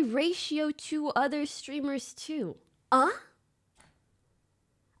 I ratio to other streamers too. I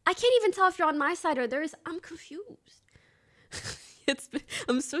can't even tell if you're on my side or theirs. I'm confused.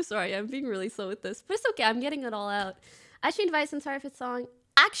 I'm so sorry. I'm being really slow with this, but it's okay. I'm getting it all out. I should invite some sorry for the song.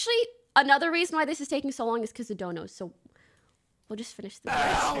 Actually, another reason why this is taking so long is because of donos. So we'll just finish this.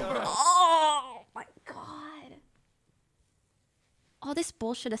 Oh my God. All this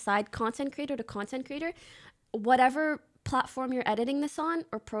bullshit aside, content creator to content creator, whatever platform you're editing this on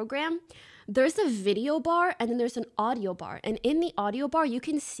or program, there's a video bar and then there's an audio bar. And in the audio bar, you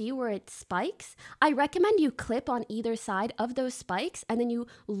can see where it spikes. I recommend you clip on either side of those spikes and then you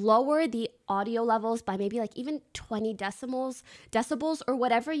lower the audio levels by maybe like even 20 decibels or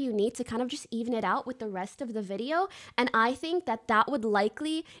whatever you need to kind of just even it out with the rest of the video. And I think that that would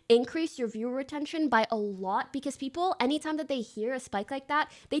likely increase your viewer retention by a lot, because people, anytime that they hear a spike like that,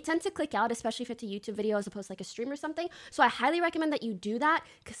 they tend to click out, especially if it's a YouTube video as opposed to like a stream or something. So I highly recommend that you do that,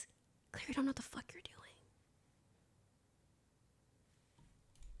 because clearly you don't know what the fuck you're doing.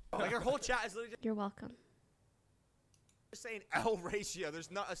 Like her whole chat is literally You're welcome. just saying L ratio. There's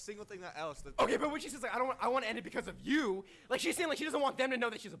not a single thing that else. Okay, but when she says like I want to end it because of you, like she's saying like she doesn't want them to know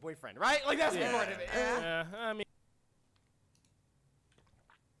that she's a boyfriend, right? Like that's part of it. Yeah, I mean,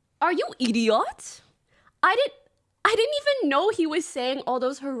 Are you idiot? I didn't even know he was saying all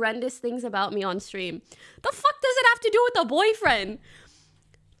those horrendous things about me on stream. The fuck does it have to do with a boyfriend?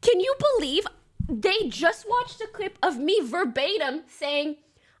 Can you believe they just watched a clip of me verbatim saying,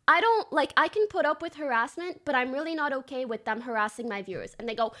 I can put up with harassment, but I'm really not okay with them harassing my viewers. And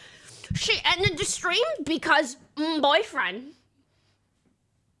they go, she ended the stream because boyfriend.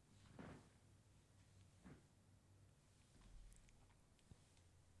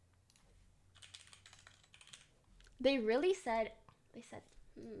 They really said,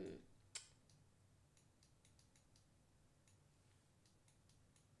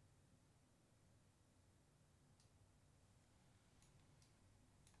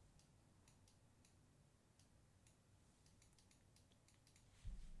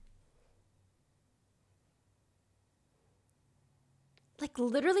 like,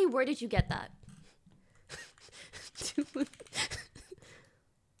 literally, where did you get that?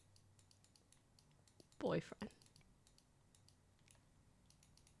 Boyfriend.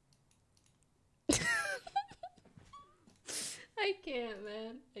 I can't,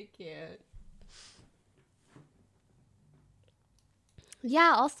 man. I can't.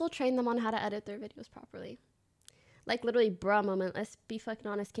 Yeah, I'll still train them on how to edit their videos properly. Like, literally, bruh moment. Let's be fucking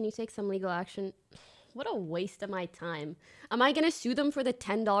honest. Can you take some legal action? What a waste of my time. Am I gonna sue them for the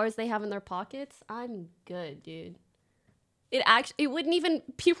 $10 they have in their pockets? I'm good, dude. It wouldn't even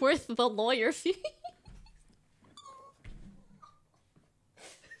be worth the lawyer fee.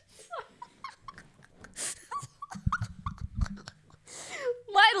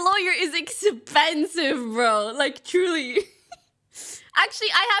 My lawyer is expensive, bro. Like, truly.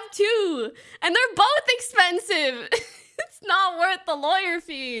 Actually, I have two, and they're both expensive. It's not worth the lawyer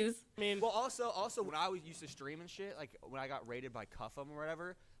fees. I mean, well, also when I was used to stream and shit, like when I got rated by Cuff'em or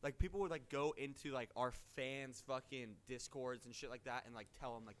whatever, like people would like go into like our fans' fucking discords and shit like that, and like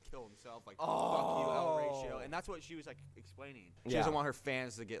tell them like kill himself, like fuck you, L ratio, and that's what she was like explaining. She doesn't want her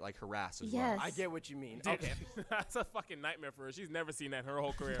fans to get like harassed as well. I get what you mean. Dude, Okay. that's a fucking nightmare for her. She's never seen that in her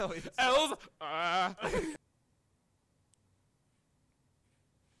whole career. No, it's L's.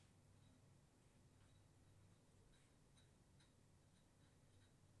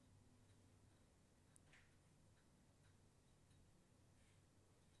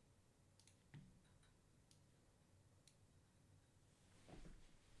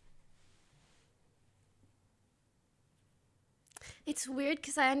 It's weird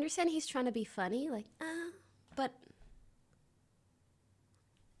because I understand he's trying to be funny, like, but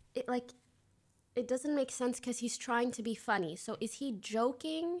it doesn't make sense because he's trying to be funny. So is he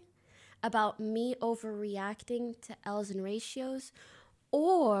joking about me overreacting to L's and ratios,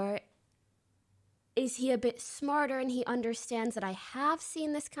 or is he a bit smarter and he understands that I have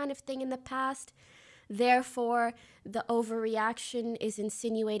seen this kind of thing in the past? Therefore, the overreaction is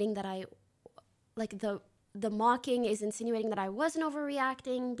insinuating that the mocking is insinuating that I wasn't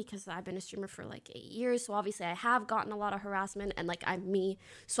overreacting because I've been a streamer for like 8 years. So obviously I have gotten a lot of harassment, and like I'm me.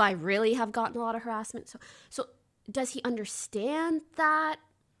 So I really have gotten a lot of harassment. So does he understand that?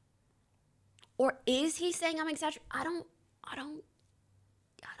 Or is he saying I'm exaggerating? I don't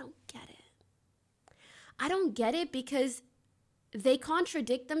get it. I don't get it because they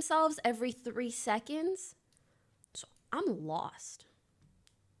contradict themselves every 3 seconds. So I'm lost.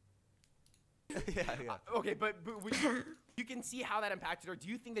 yeah. Okay, but you can see how that impacted her. Do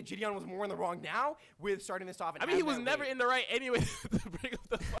you think that JiDion was more in the wrong now with starting this off? And I mean, he having was that never rate? in the right anyway. To bring up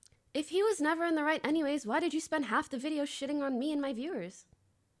the If he was never in the right anyways, why did you spend half the video shitting on me and my viewers?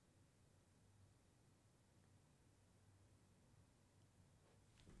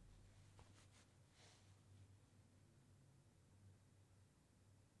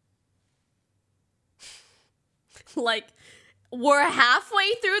 Like, we're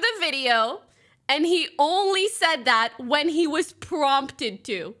halfway through the video, and he only said that when he was prompted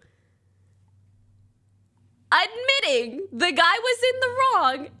to. Admitting the guy was in the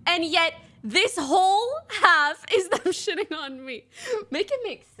wrong, and yet this whole half is them shitting on me. Make it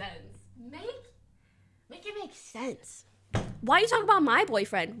make sense. Make it make sense. Why are you talking about my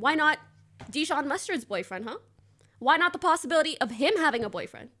boyfriend? Why not Dijon Mustard's boyfriend, huh? Why not the possibility of him having a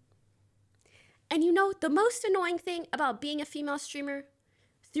boyfriend? And you know, the most annoying thing about being a female streamer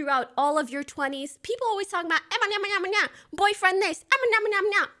throughout all of your 20s, people always talk about boyfriend this,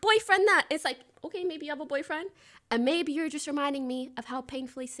 boyfriend that. It's like, okay, maybe you have a boyfriend, and maybe you're just reminding me of how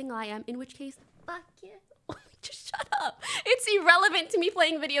painfully single I am, in which case, fuck you. Just shut up. It's irrelevant to me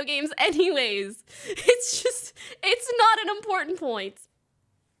playing video games anyways. It's not an important point.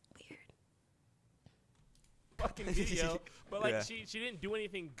 Weird. fucking video. But like she didn't do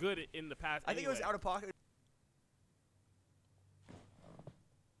anything good in the past. I think it was out of pocket.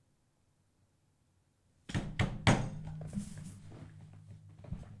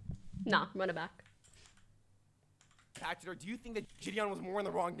 Nah, run it back. Or do you think that JiDion was more in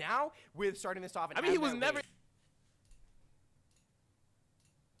the wrong now with starting this off? And I mean, he having was that never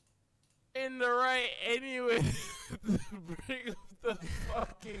in the right anyway. Bring up the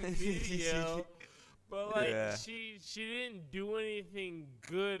fucking video. But like she didn't do anything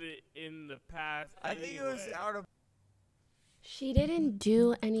good in the past. I think it was out of. She didn't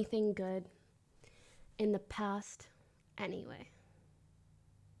do anything good in the past anyway.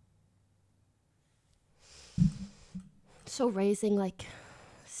 So raising like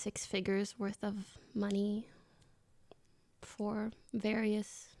 6 figures worth of money for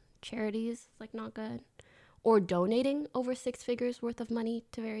various charities is like not good. Or donating over 6 figures worth of money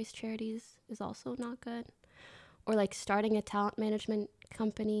to various charities is also not good. Or like starting a talent management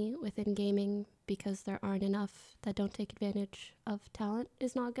company within gaming because there aren't enough that don't take advantage of talent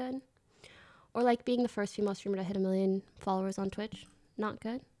is not good. Or like being the first female streamer to hit 1 million followers on Twitch, not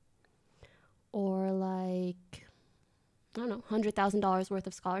good. Or like I don't know, $100,000 worth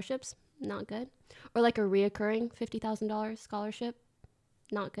of scholarships. Not good. Or like a reoccurring $50,000 scholarship.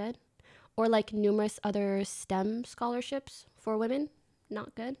 Not good. Or like numerous other STEM scholarships for women.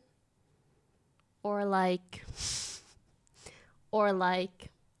 Not good. Or like. So.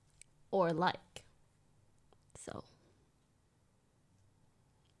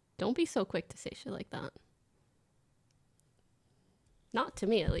 Don't be so quick to say shit like that. Not to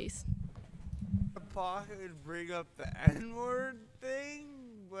me, at least. Pocket would bring up the N-word thing,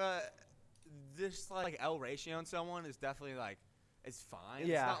 but this like L ratio on someone is definitely like, it's fine.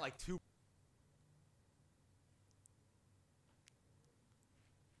 Yeah. It's not like too.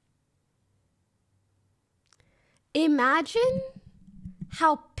 Imagine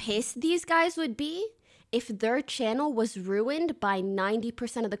how pissed these guys would be if their channel was ruined by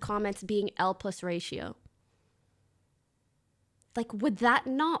 90% of the comments being L plus ratio. Like, would that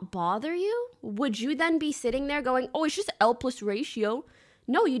not bother you? Would you then be sitting there going, oh, it's just L plus ratio?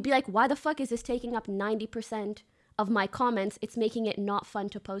 No, you'd be like, why the fuck is this taking up 90% of my comments? It's making it not fun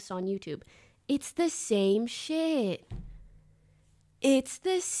to post on YouTube. It's the same shit. It's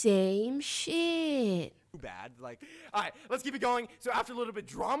the same shit. Bad, like. All right, let's keep it going. So after a little bit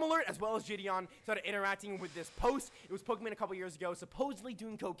drama alert, as well as JiDion started interacting with this post, it was Pokimane a couple years ago, supposedly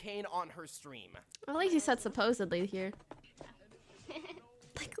doing cocaine on her stream. I like you said supposedly here.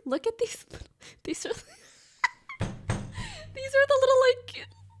 Like, look at these. These are the little like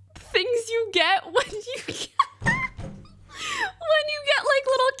things you get when you get like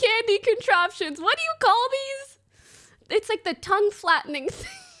little candy contraptions. What do you call these? It's like the tongue flattening things,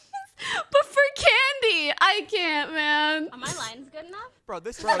 but for candy. I can't, man. Are my lines good enough? Bro,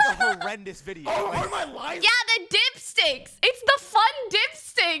 this is a horrendous video. Oh, are my lines? Yeah, the dipsticks. It's the fun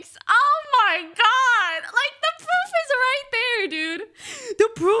dipsticks. Oh my god. Like, the proof is right there, dude. The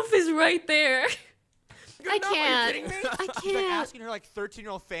proof is right there. Good I enough? Are you can't. kidding me? I She's like can't. asking her like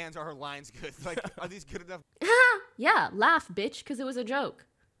 13-year-old fans, are her lines good? Like, are these good enough? Yeah, laugh, bitch, because it was a joke.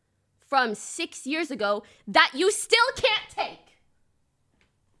 From 6 years ago that you still can't take.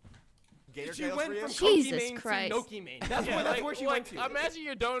 Gator She tails went for you? from Jesus Pokimane Christ. to Nokimane. That's where she went to. Imagine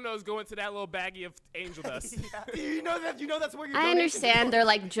your donuts going to that little baggie of angel dust. Do you know that? You know that's where your I donations understand go? they're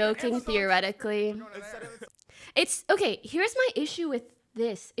like joking theoretically. Instead of It's okay. Here's my issue with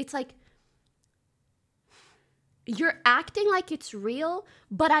this. It's like you're acting like it's real,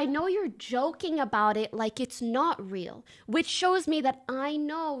 but I know you're joking about it like it's not real, which shows me that I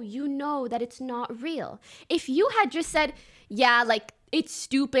know you know that it's not real. If you had just said, yeah, like, it's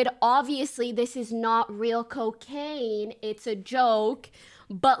stupid, obviously this is not real cocaine, it's a joke,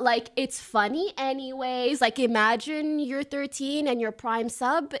 but like, it's funny anyways. Like, imagine you're 13 and your prime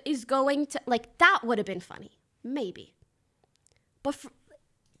sub is going to, like, that would have been funny. Maybe. But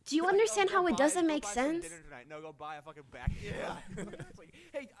do you understand how it doesn't make sense? No, go buy a fucking back. Yeah. It's like,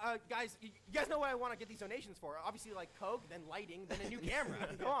 hey, guys, you guys know what I want to get these donations for? Obviously, like Coke, then lighting, then a new camera.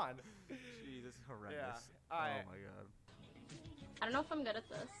 Come on. Jeez, this is horrendous. Yeah. Oh Alright. my god. I don't know if I'm good at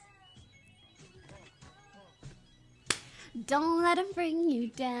this. Don't let them bring you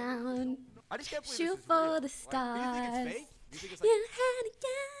down. I just can't believe Shoot this is for real. the Like, stars. do you think it's fake? Do you think it's like? You had a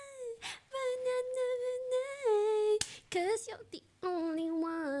guy, but not 'cause you're the only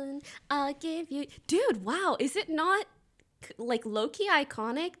one. I'll give you. Dude, wow, is it not like low-key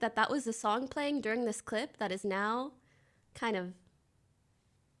iconic that that was the song playing during this clip that is now kind of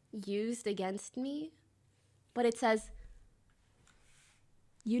used against me? But it says,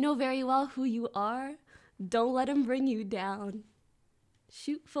 you know very well who you are. Don't let them bring you down.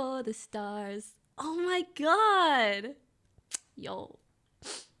 Shoot for the stars. Oh my god. Yo.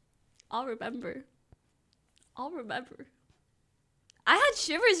 I'll remember. I'll remember. I had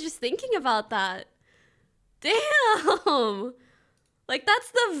shivers just thinking about that. Damn. Like,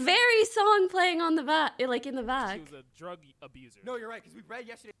 that's the very song playing on the back, like in the back. She was a drug abuser. No, you're right, because we read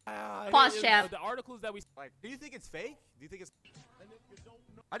yesterday. Pause, champ. The articles that we Like, do you think it's fake? Do you think it's?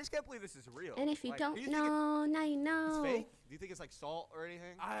 I just can't believe this is real. And if you Like, don't do you think know, now you know. it's fake? Do you think it's like salt or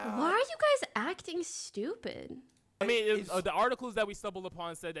anything? Why are you guys acting stupid? I mean, the articles that we stumbled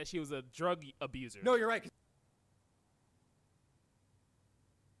upon said that she was a drug abuser. No, you're right.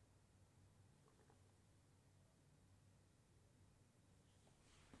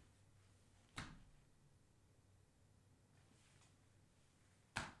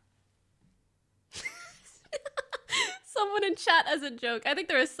 Someone in chat as a joke. I think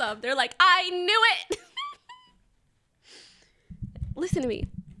they're a sub. They're like, I knew it. Listen to me.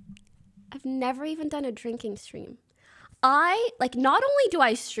 I've never even done a drinking stream. Not only do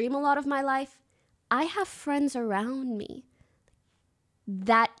I stream a lot of my life, I have friends around me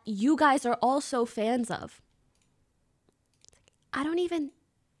that you guys are also fans of. I don't even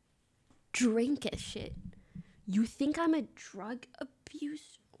drink a shit. You think I'm a drug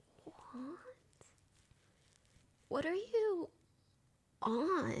abuse? What? What are you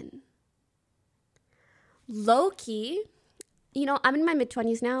on? Low-key, you know, I'm in my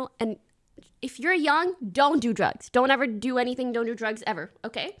mid-20s now, and if you're young, don't do drugs. Don't ever do anything. Don't do drugs ever,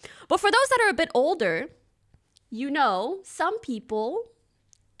 okay? But for those that are a bit older, you know, some people,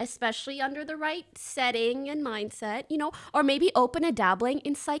 especially under the right setting and mindset, you know, or maybe open to dabbling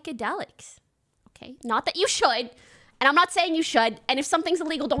in psychedelics, okay? Not that you should, and I'm not saying you should, and if something's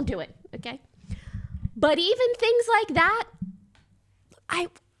illegal, don't do it, okay? But even things like that,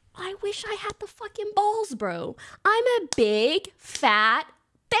 I wish I had the fucking balls, bro. I'm a big, fat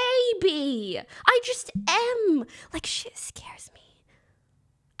baby. I just am. Like, shit scares me.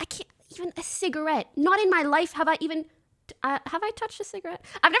 I can't even a cigarette. Not in my life have I even... have I touched a cigarette?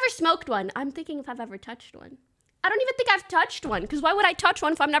 I've never smoked one. I'm thinking if I've ever touched one. I don't even think I've touched one, because why would I touch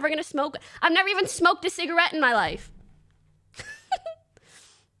one if I'm never going to smoke? I've never even smoked a cigarette in my life.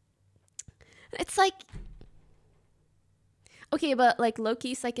 It's like... Okay, but like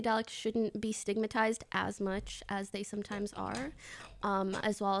low-key psychedelics shouldn't be stigmatized as much as they sometimes are,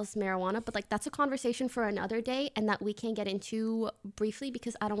 as well as marijuana. But like that's a conversation for another day and that we can get into briefly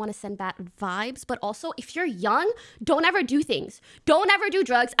because I don't want to send bad vibes. But also, if you're young, don't ever do things. Don't ever do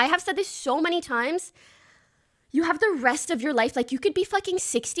drugs. I have said this so many times. You have the rest of your life. Like you could be fucking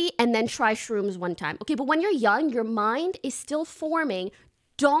 60 and then try shrooms one time. Okay, but when you're young, your mind is still forming.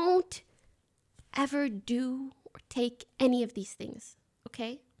 Don't ever do or take any of these things,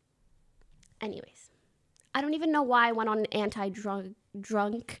 okay? Anyways, I don't even know why I went on an anti-drug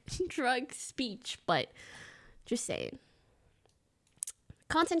speech, but just saying.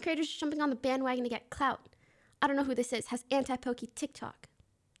 Content creators jumping on the bandwagon to get clout. I don't know who this is. Has anti-Poki TikTok.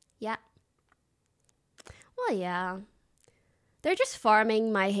 Yeah. Well, yeah. They're just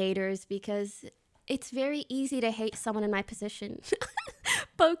farming my haters because it's very easy to hate someone in my position.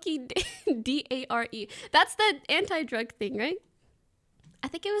 Poki, D-A-R-E. That's the anti-drug thing, right? I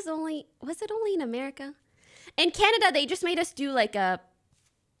think it was it only in America? In Canada, they just made us do like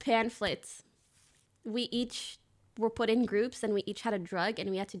pamphlets. We each were put in groups and we each had a drug and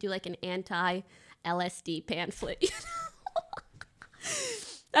we had to do like an anti-LSD pamphlet.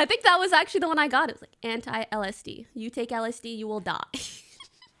 I think that was actually the one I got. It was like anti-LSD. You take LSD, you will die.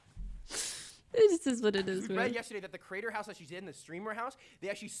 This is what it is, We man. read yesterday that the creator house that she's in, the streamer house, they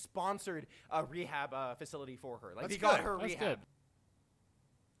actually sponsored a rehab facility for her. Like, they got her That's rehab. good.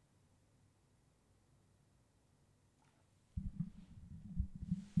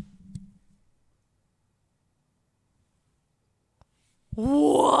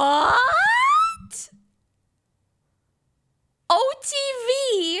 What?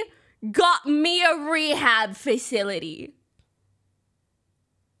 OTV got me a rehab facility.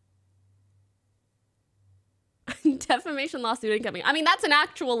 Defamation lawsuit incoming. I mean, that's an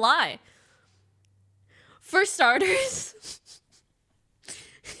actual lie. For starters,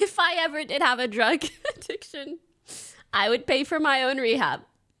 if I ever did have a drug addiction, I would pay for my own rehab.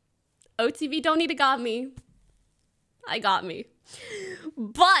 OTV don't need to got me. I got me.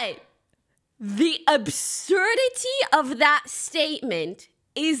 But the absurdity of that statement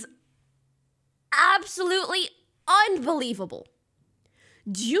is absolutely unbelievable.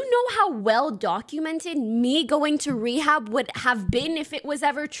 Do you know how well documented me going to rehab would have been if it was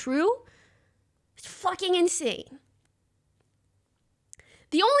ever true? It's fucking insane.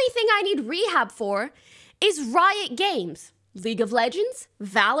 The only thing I need rehab for is Riot Games, League of Legends,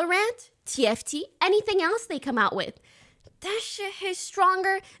 Valorant, TFT, anything else they come out with. That shit is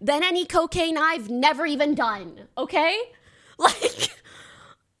stronger than any cocaine I've never even done, okay? Like,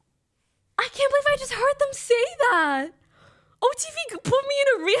 I can't believe I just heard them say that. OTV put me in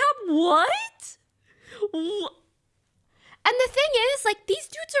a rehab? What? And the thing is, like, these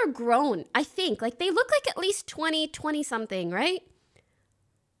dudes are grown, I think. Like, they look like at least 20 something, right?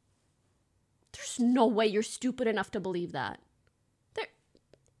 There's no way you're stupid enough to believe that.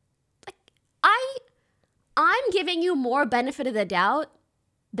 I'm giving you more benefit of the doubt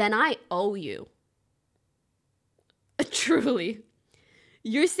than I owe you. Truly.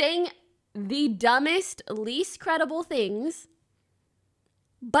 You're saying the dumbest, least credible things,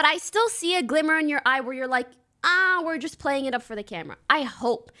 but I still see a glimmer in your eye where you're like, we're just playing it up for the camera. I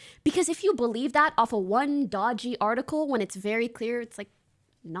hope. Because if you believe that off of one dodgy article when it's very clear it's like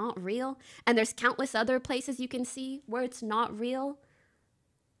not real, and there's countless other places you can see where it's not real,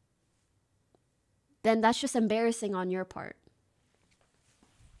 then that's just embarrassing on your part.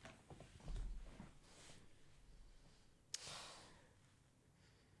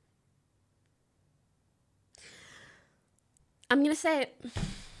 I'm gonna say it.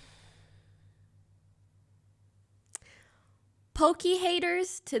 Poki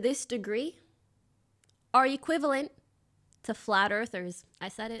haters to this degree are equivalent to flat earthers. I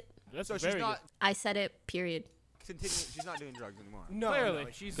said it. That's So very she's not I said it, period. she's not doing drugs anymore. No, Clearly.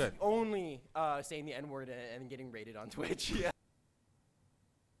 no, she's Good. only saying the N-word and getting rated on Twitch. Yeah.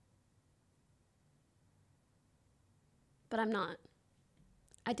 But I'm not.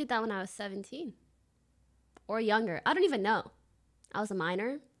 I did that when I was 17 or younger. I don't even know. I was a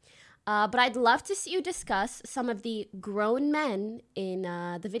minor. But I'd love to see you discuss some of the grown men in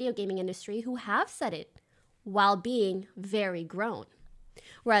the video gaming industry who have said it while being very grown.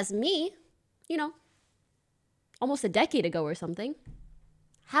 Whereas me, you know, almost a decade ago or something,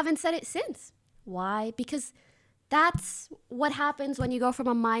 haven't said it since. Why? Because that's what happens when you go from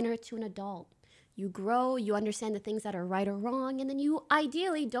a minor to an adult. You grow, you understand the things that are right or wrong, and then you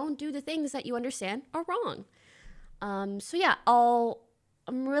ideally don't do the things that you understand are wrong. So yeah,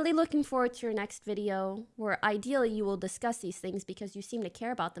 I'm really looking forward to your next video where ideally you will discuss these things because you seem to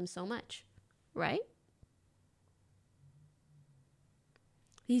care about them so much, right?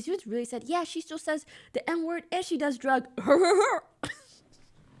 These dudes really said, yeah, she still says the N-word and she does drug. Sorry,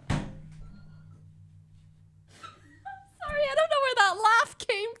 I don't know where that laugh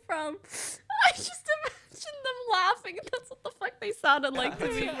came from. I just imagined them laughing and that's what the fuck they sounded like to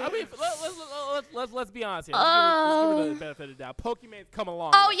me. I mean, let's be honest here. Let's give it the benefit of the doubt. Pokimane's come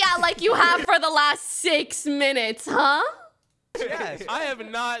along. Oh yeah, like you have for the last 6 minutes, huh? Yes. The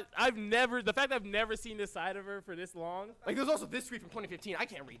fact that I've never seen this side of her for this long. Like, there's also this tweet from 2015. I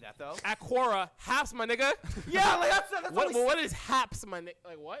can't read that, though. Aquara, haps, my nigga. Yeah, like, that's What is haps, my nigga?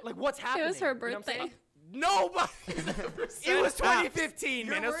 Like, what? Like, what's happening? It was her You know what I'm birthday. saying? Nobody. It was 2015,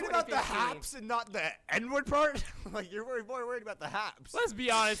 You're man. It was worried about the 2015. haps and not the N-word part? Like, you're more worried about the haps. Let's be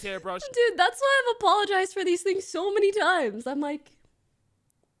honest here, bro. Dude, that's why I've apologized for these things so many times. I'm like,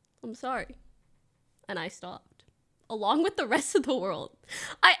 I'm sorry. And I stopped. Along with the rest of the world.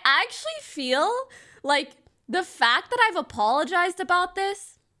 I actually feel like the fact that I've apologized about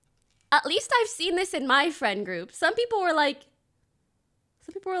this, at least I've seen this in my friend group. Some people were like,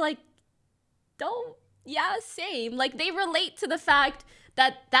 don't, yeah, same. Like, they relate to the fact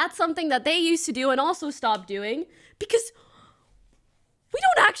that that's something that they used to do and also stopped doing because we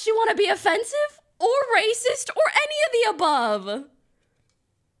don't actually want to be offensive or racist or any of the above.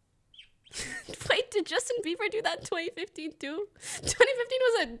 Wait, did Justin Bieber do that in 2015 too? 2015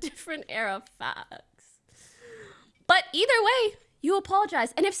 was a different era, facts. But either way, you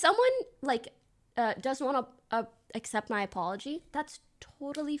apologize. And if someone, like, doesn't want to accept my apology, that's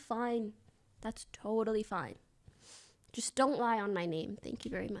totally fine. That's totally fine. Just don't lie on my name. Thank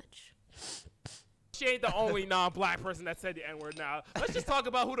you very much. She ain't the only non-black person that said the N-word now. Let's just talk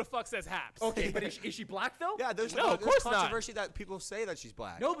about who the fuck says haps. Okay, but is she black, though? Yeah, there's No, of course not. controversy that people say that she's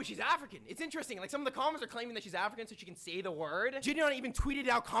black. No, but she's African. It's interesting. Like, some of the comments are claiming that she's African so she can say the word. JiDion even tweeted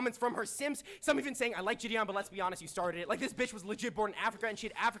out comments from her Sims. Some even saying, I like JiDion, but let's be honest, you started it. Like, this bitch was legit born in Africa and she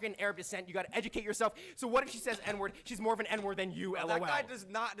had African Arab descent. You gotta educate yourself. So what if she says N-word? She's more of an N-word than you, LOL. That guy does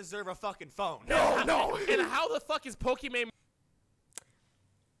not deserve a fucking phone. No, no. And how the fuck is Pokimane?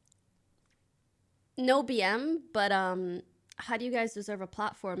 No BM, but how do you guys deserve a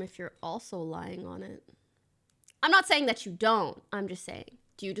platform if you're also lying on it? I'm not saying that you don't. I'm just saying,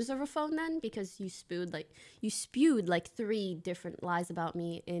 do you deserve a phone then? Because you spewed like 3 different lies about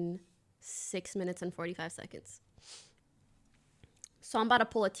me in 6 minutes and 45 seconds. So I'm about to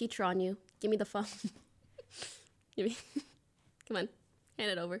pull a teacher on you. Give me the phone. Give me. Come on,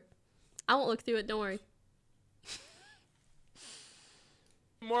 hand it over. I won't look through it. Don't worry.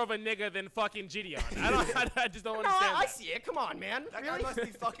 More of a nigga than fucking JiDion. I just don't No, understand I that. see it. Come on, man. That Really? guy must be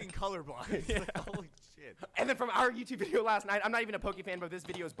fucking colorblind. Yeah. Like, holy shit. And then from our YouTube video last night, I'm not even a Poki fan, but this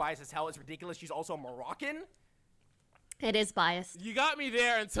video is biased as hell. It's ridiculous. She's also Moroccan. It is biased. You got me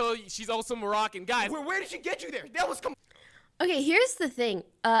there until she's also Moroccan. Guys, Where did she get you there? That was Okay, here's the thing.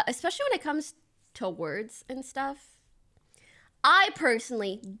 Especially when it comes to words and stuff, I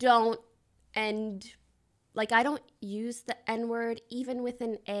personally don't, I don't use the N-word even with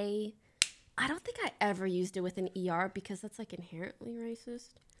an A. I don't think I ever used it with an ER because that's like inherently racist.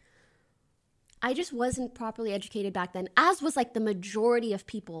 I just wasn't properly educated back then, as was like the majority of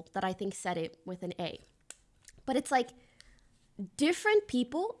people that I think said it with an A. But it's like different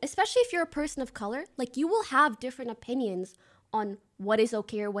people, especially if you're a person of color, like you will have different opinions on what is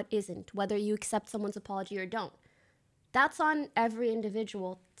okay or what isn't, whether you accept someone's apology or don't. That's on every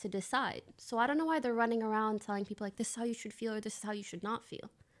individual to decide. So I don't know why they're running around telling people like, this is how you should feel or this is how you should not feel.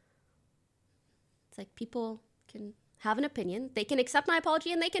 It's like people can have an opinion. They can accept my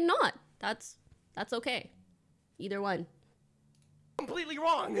apology and they can not. That's okay. Either one. completely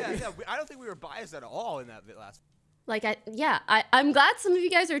wrong. Yeah. I don't think we were biased at all in that last. Like, I'm glad some of you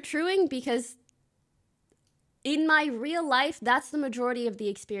guys are truing, because in my real life, that's the majority of the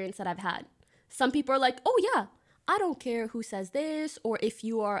experience that I've had. Some people are like, oh yeah, I don't care who says this, or if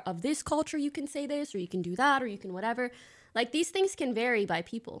you are of this culture, you can say this, or you can do that, or you can whatever. Like, these things can vary by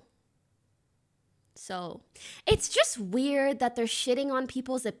people. So it's just weird that they're shitting on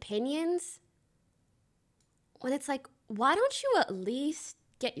people's opinions when it's like, why don't you at least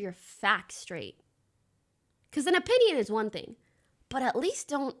get your facts straight? Because an opinion is one thing, but at least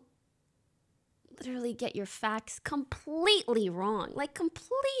don't literally get your facts completely wrong. Like,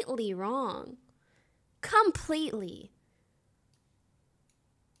 completely wrong. Completely.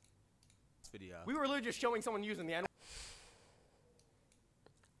 Video. We were literally just showing someone using the N.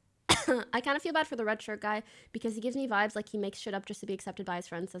 I kind of feel bad for the red shirt guy, because he gives me vibes like he makes shit up just to be accepted by his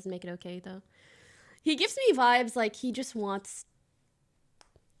friends. Doesn't make it okay, though. He gives me vibes like he just wants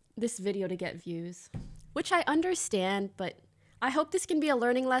this video to get views, which I understand, but I hope this can be a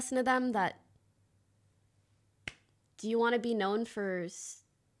learning lesson to them that, do you want to be known for,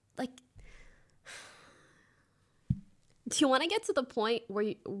 like, do you want to get to the point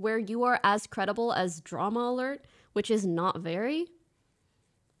where you are as credible as Drama Alert, which is not very?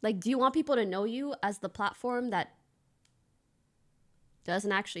 Like, do you want people to know you as the platform that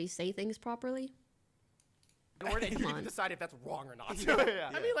doesn't actually say things properly? Or they can even decide if that's wrong or not. Yeah.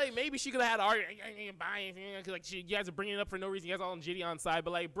 I mean, like, maybe she could have had argument. I ain't buying anything, cause like you guys are bringing it up for no reason. You guys all on JiDion's side,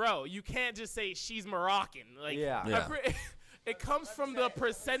 but like, bro, you can't just say she's Moroccan. Like, Yeah. It comes from the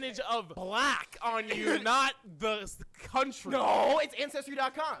percentage of black on you, not the country. No, it's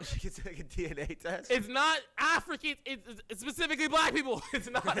Ancestry.com. She gets like a DNA test. It's not African. It's specifically black people. It's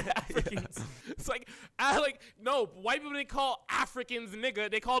not Africans. It's like no, white people didn't call Africans nigga.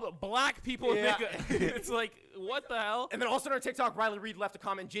 They called black people nigga. It's like, what the hell? And then also on our TikTok, Riley Reed left a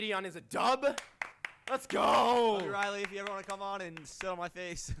comment, JiDion is a dub. Let's go. Love you, Riley, if you ever want to come on and sit on my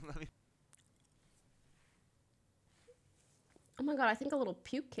face. Oh my god, I think a little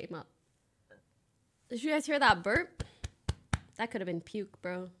puke came up. Did you guys hear that burp? That could have been puke,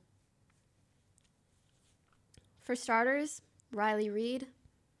 bro. For starters, Riley Reed.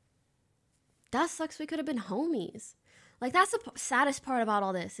 That sucks, we could have been homies. Like, that's the saddest part about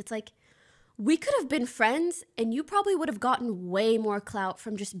all this. It's like, we could have been friends, and you probably would have gotten way more clout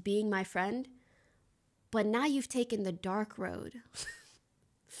from just being my friend. But now you've taken the dark road.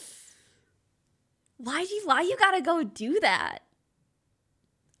 Why you gotta go do that?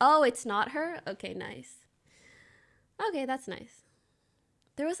 Oh, it's not her? Okay, nice. Okay, that's nice.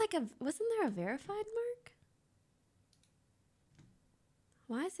 There was like wasn't there a verified mark?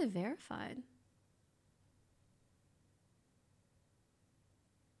 Why is it verified?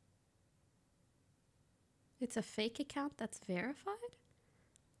 It's a fake account that's verified?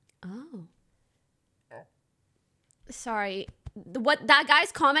 Oh. Sorry. What that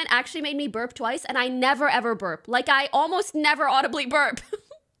guy's comment actually made me burp twice, and I never ever burp. Like, I almost never audibly burp.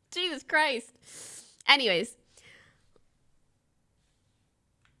 Jesus Christ. Anyways.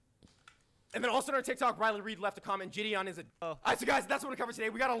 And then also on our TikTok, Riley Reed left a comment, JiDion is a... Oh. Alright, so guys, that's what we covered today.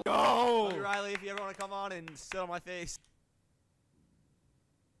 We gotta go. Love you, Riley, if you ever want to come on and sit on my face.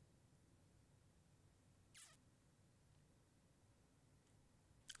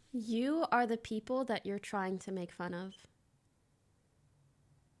 You are the people that you're trying to make fun of.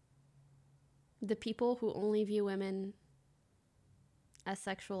 The people who only view women as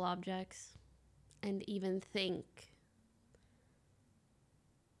sexual objects and even think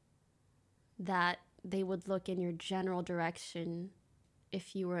that they would look in your general direction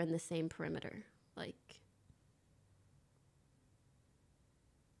if you were in the same perimeter. Like,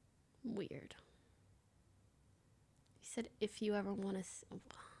 weird. He said, if you ever want to...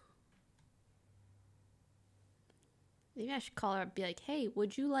 Maybe I should call her up and be like, hey,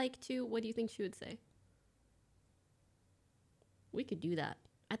 would you like to... What do you think she would say? We could do that.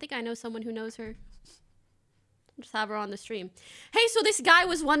 I think I know someone who knows her. Just have her on the stream. Hey, so this guy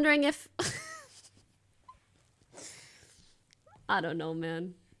was wondering if... I don't know,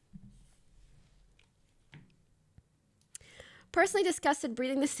 man. Personally disgusted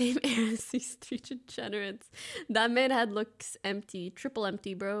breathing the same air as these three degenerates. That man head looks empty. Triple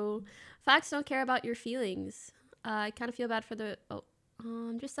empty, bro. Facts don't care about your feelings. I kind of feel bad for the... Oh,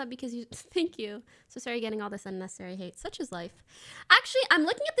 I'm just sad because you... Thank you. So sorry getting all this unnecessary hate. Such is life. Actually, I'm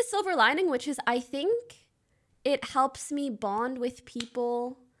looking at the silver lining, which is I think it helps me bond with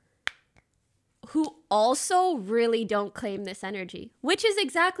people who also really don't claim this energy, which is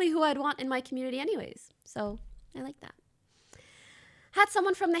exactly who I'd want in my community anyways. So I like that. Had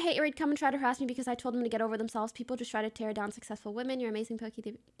someone from the hate raid come and try to harass me because I told them to get over themselves. People just try to tear down successful women. You're amazing,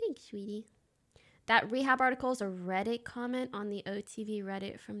 Poki. Thanks, sweetie. That rehab article is a Reddit comment on the OTV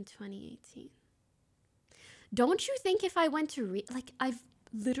Reddit from 2018. Don't you think if I went to like, I've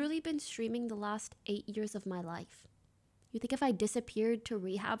literally been streaming the last 8 years of my life. You think if I disappeared to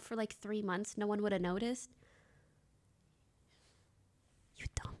rehab for like 3 months, no one would have noticed? You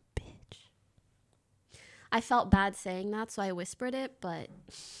dumb bitch. I felt bad saying that, so I whispered it, but...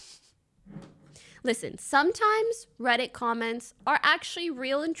 Listen, sometimes Reddit comments are actually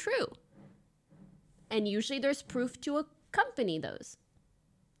real and true. And usually there's proof to accompany those.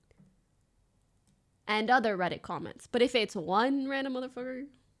 And other Reddit comments. But if it's one random motherfucker,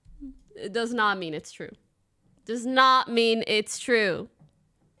 it does not mean it's true. Does not mean it's true.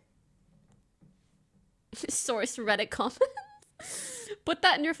 Source Reddit comments. Put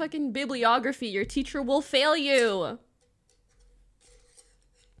that in your fucking bibliography. Your teacher will fail you.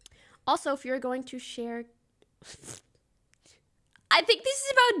 Also, if you're going to share... I think this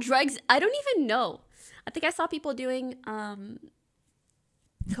is about drugs. I don't even know. I think I saw people doing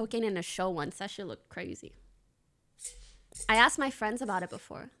cocaine in a show once. That shit looked crazy. I asked my friends about it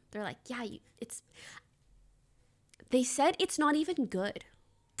before. They're like, yeah, it's... They said it's not even good.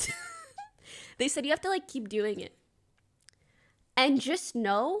 They said you have to like keep doing it. And just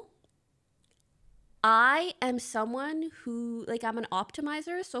know, I am someone who, like, I'm an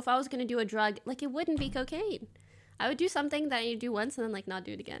optimizer. So if I was going to do a drug, like, it wouldn't be cocaine. I would do something that you do once and then, like, not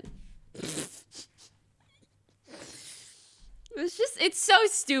do it again. It's so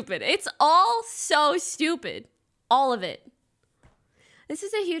stupid. It's all so stupid. All of it. This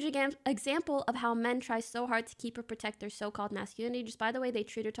is a huge example of how men try so hard to keep or protect their so-called masculinity. Just by the way, they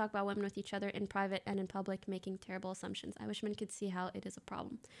treat or talk about women with each other in private and in public, making terrible assumptions. I wish men could see how it is a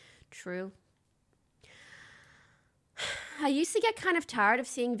problem. True. I used to get kind of tired of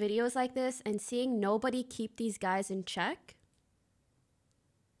seeing videos like this and seeing nobody keep these guys in check.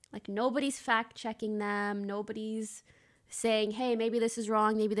 Like, nobody's fact-checking them. Nobody's saying, hey, maybe this is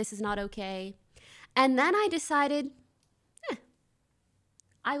wrong. Maybe this is not okay. And then I decided...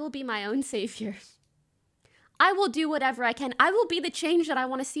 I will be my own savior. I will do whatever I can. I will be the change that I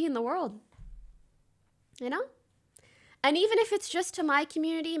want to see in the world. You know? And even if it's just to my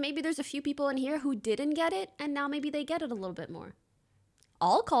community, maybe there's a few people in here who didn't get it, and now maybe they get it a little bit more.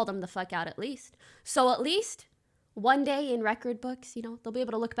 I'll call them the fuck out at least. So at least one day in record books, you know, they'll be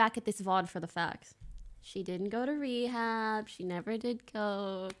able to look back at this VOD for the facts. She didn't go to rehab. She never did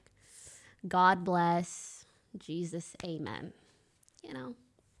coke. God bless. Jesus, amen. You know?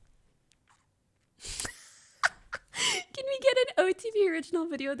 Can we get an OTV original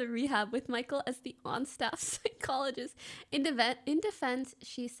video of the rehab with Michael as the on-staff psychologist? In defense,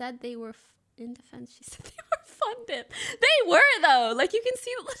 she said they were funded. They were though. Like, you can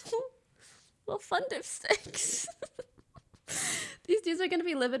see the little funded sticks. These dudes are gonna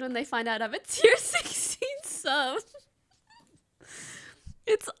be livid when they find out I have a tier 16 sub.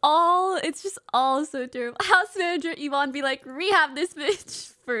 It's just all so terrible. House manager Yvonne be like, rehab this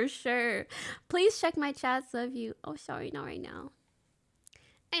bitch for sure. Please check my chats. Love you. Oh, sorry, not right now.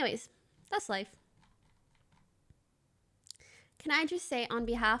 Anyways, that's life. Can I just say on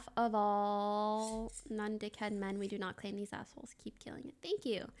behalf of all non-dickhead men, we do not claim these assholes. Keep killing it. Thank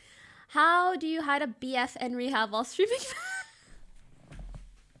you. How do you hide a BF and rehab while streaming?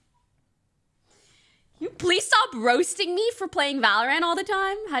 You please stop roasting me for playing Valorant all the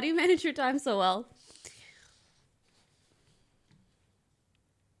time. How do you manage your time so well?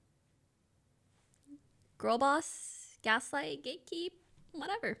 Girl boss, gaslight, gatekeep,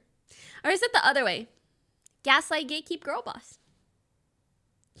 whatever. Or is it the other way? Gaslight, gatekeep, girl boss.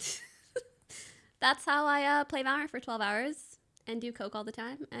 That's how I play Valorant for 12 hours and do coke all the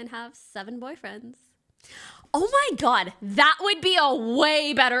time and have 7 boyfriends. Oh my god, that would be a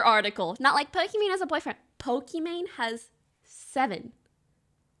way better article. Not like Pokimane has a boyfriend. Pokimane has 7.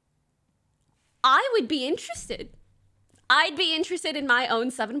 I would be interested. I'd be interested in my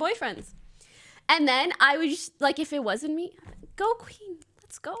own 7 boyfriends. And then I would just, like, if it wasn't me, go queen,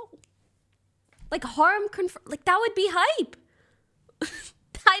 let's go. Like, harm confirm, like, that would be hype.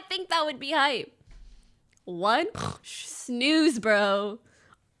 I think that would be hype. 1, snooze, bro.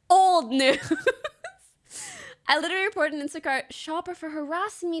 Old news. I literally reported an Instacart shopper for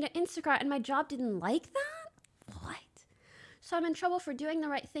harassing me to Instacart and my job didn't like that? What? So I'm in trouble for doing the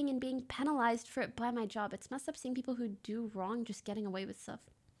right thing and being penalized for it by my job. It's messed up seeing people who do wrong just getting away with stuff.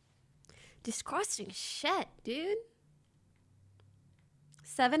 Disgusting shit, dude.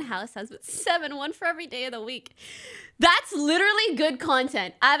 7 house husbands. 7, 1 for every day of the week. That's literally good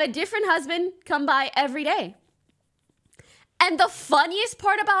content. I have a different husband come by every day. And the funniest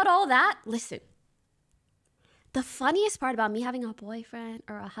part about all that, listen, the funniest part about me having a boyfriend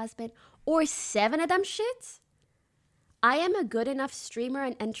or a husband or 7 of them shits, I am a good enough streamer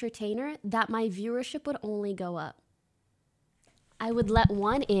and entertainer that my viewership would only go up. I would let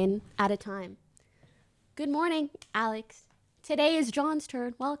one in at a time. Good morning, Alex. Today is John's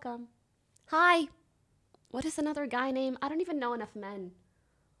turn. Welcome. Hi. What is another guy name? I don't even know enough men.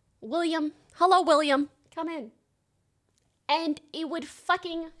 William. Hello, William. Come in. And it would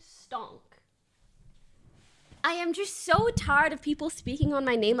fucking stonk. I am just so tired of people speaking on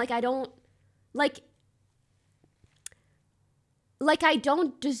my name like I don't, like I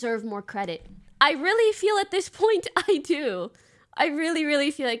don't deserve more credit. I really feel at this point I do. I really,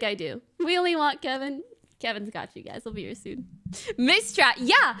 really feel like I do. We only want Kevin. Kevin's got you guys. I'll be here soon. Mistrap.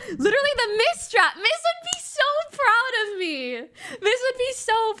 Yeah, literally the Mistrap. Miss would be so proud of me. Miss would be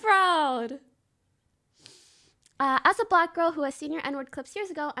so proud. As a black girl who has seen your N-word clips years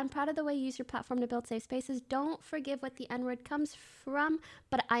ago, I'm proud of the way you use your platform to build safe spaces. Don't forgive what the N-word comes from,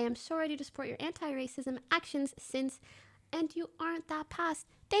 but I am so ready to support your anti-racism actions and you aren't that past.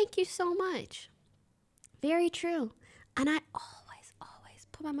 Thank you so much. Very true. And I always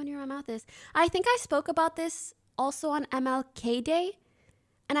put my money where my mouth is. I think I spoke about this also on MLK Day,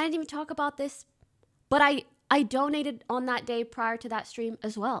 and I didn't even talk about this, but I donated on that day prior to that stream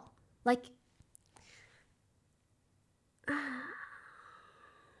as well. Like, I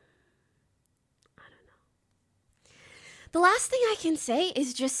don't know. The last thing I can say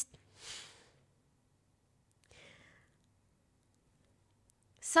is just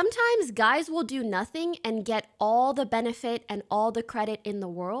sometimes guys will do nothing and get all the benefit and all the credit in the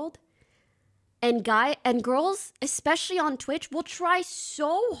world. And girls, especially on Twitch, will try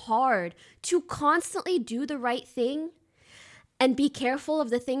so hard to constantly do the right thing and be careful of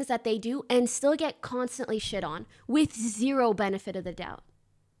the things that they do and still get constantly shit on with zero benefit of the doubt.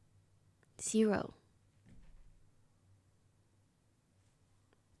 Zero.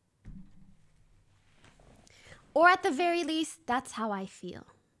 Or at the very least, that's how I feel.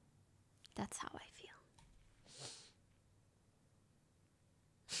 That's how I feel.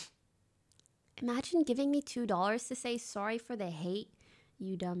 Imagine giving me $2 to say sorry for the hate,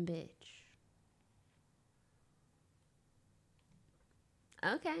 you dumb bitch.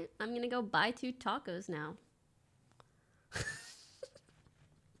 Okay, I'm gonna go buy 2 tacos now.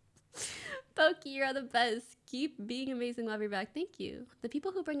 Poki, you're the best. Keep being amazing. Love you back. Thank you. The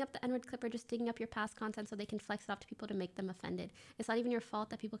people who bring up the N-word clip are just digging up your past content so they can flex it off to people to make them offended. It's not even your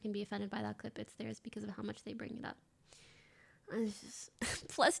fault that people can be offended by that clip. It's theirs because of how much they bring it up. It's just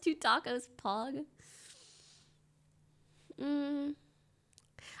plus 2 tacos, pog.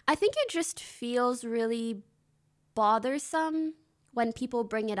 I think it just feels really bothersome when people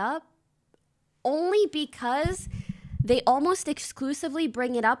bring it up, only because they almost exclusively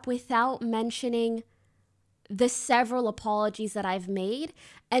bring it up without mentioning the several apologies that I've made.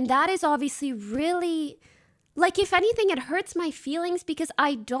 And that is obviously really, like, if anything, it hurts my feelings because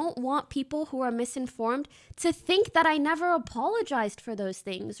I don't want people who are misinformed to think that I never apologized for those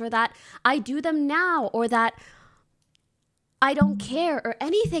things or that I do them now or that I don't care or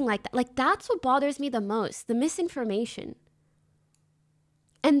anything like that. Like, that's what bothers me the most, the misinformation.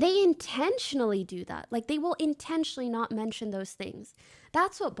 And they intentionally do that. Like, they will intentionally not mention those things.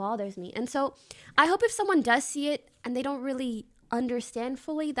 That's what bothers me. And so I hope if someone does see it and they don't really understand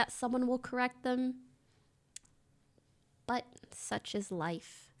fully, that someone will correct them. But such is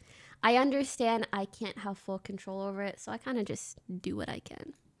life. I understand I can't have full control over it, so I kind of just do what I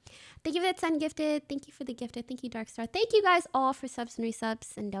can. Thank you for the 10 gifted. Thank you for the gifted. Thank you, Darkstar. Thank you guys all for subs and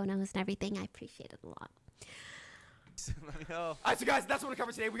resubs and donos and everything. I appreciate it a lot. All right, so guys, that's what we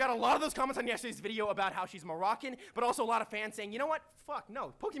covered today. We got a lot of those comments on yesterday's video about how she's Moroccan, but also a lot of fans saying, you know what? Fuck,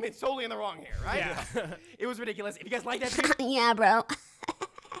 no. Pokimane's totally in the wrong here, right? Yeah. It was ridiculous. If you guys like that video, yeah, bro.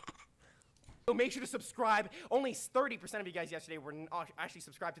 so make sure to subscribe. Only 30% of you guys yesterday were actually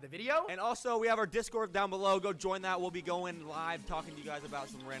subscribed to the video. And also, we have our Discord down below. Go join that. We'll be going live, talking to you guys about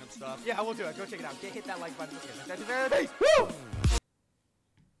some random stuff. Yeah, we'll do it. Go check it out. Hit that like button. Peace. Woo!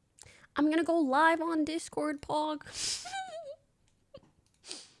 I'm gonna go live on Discord, Pog.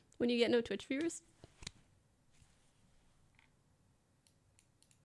 When you get no Twitch viewers.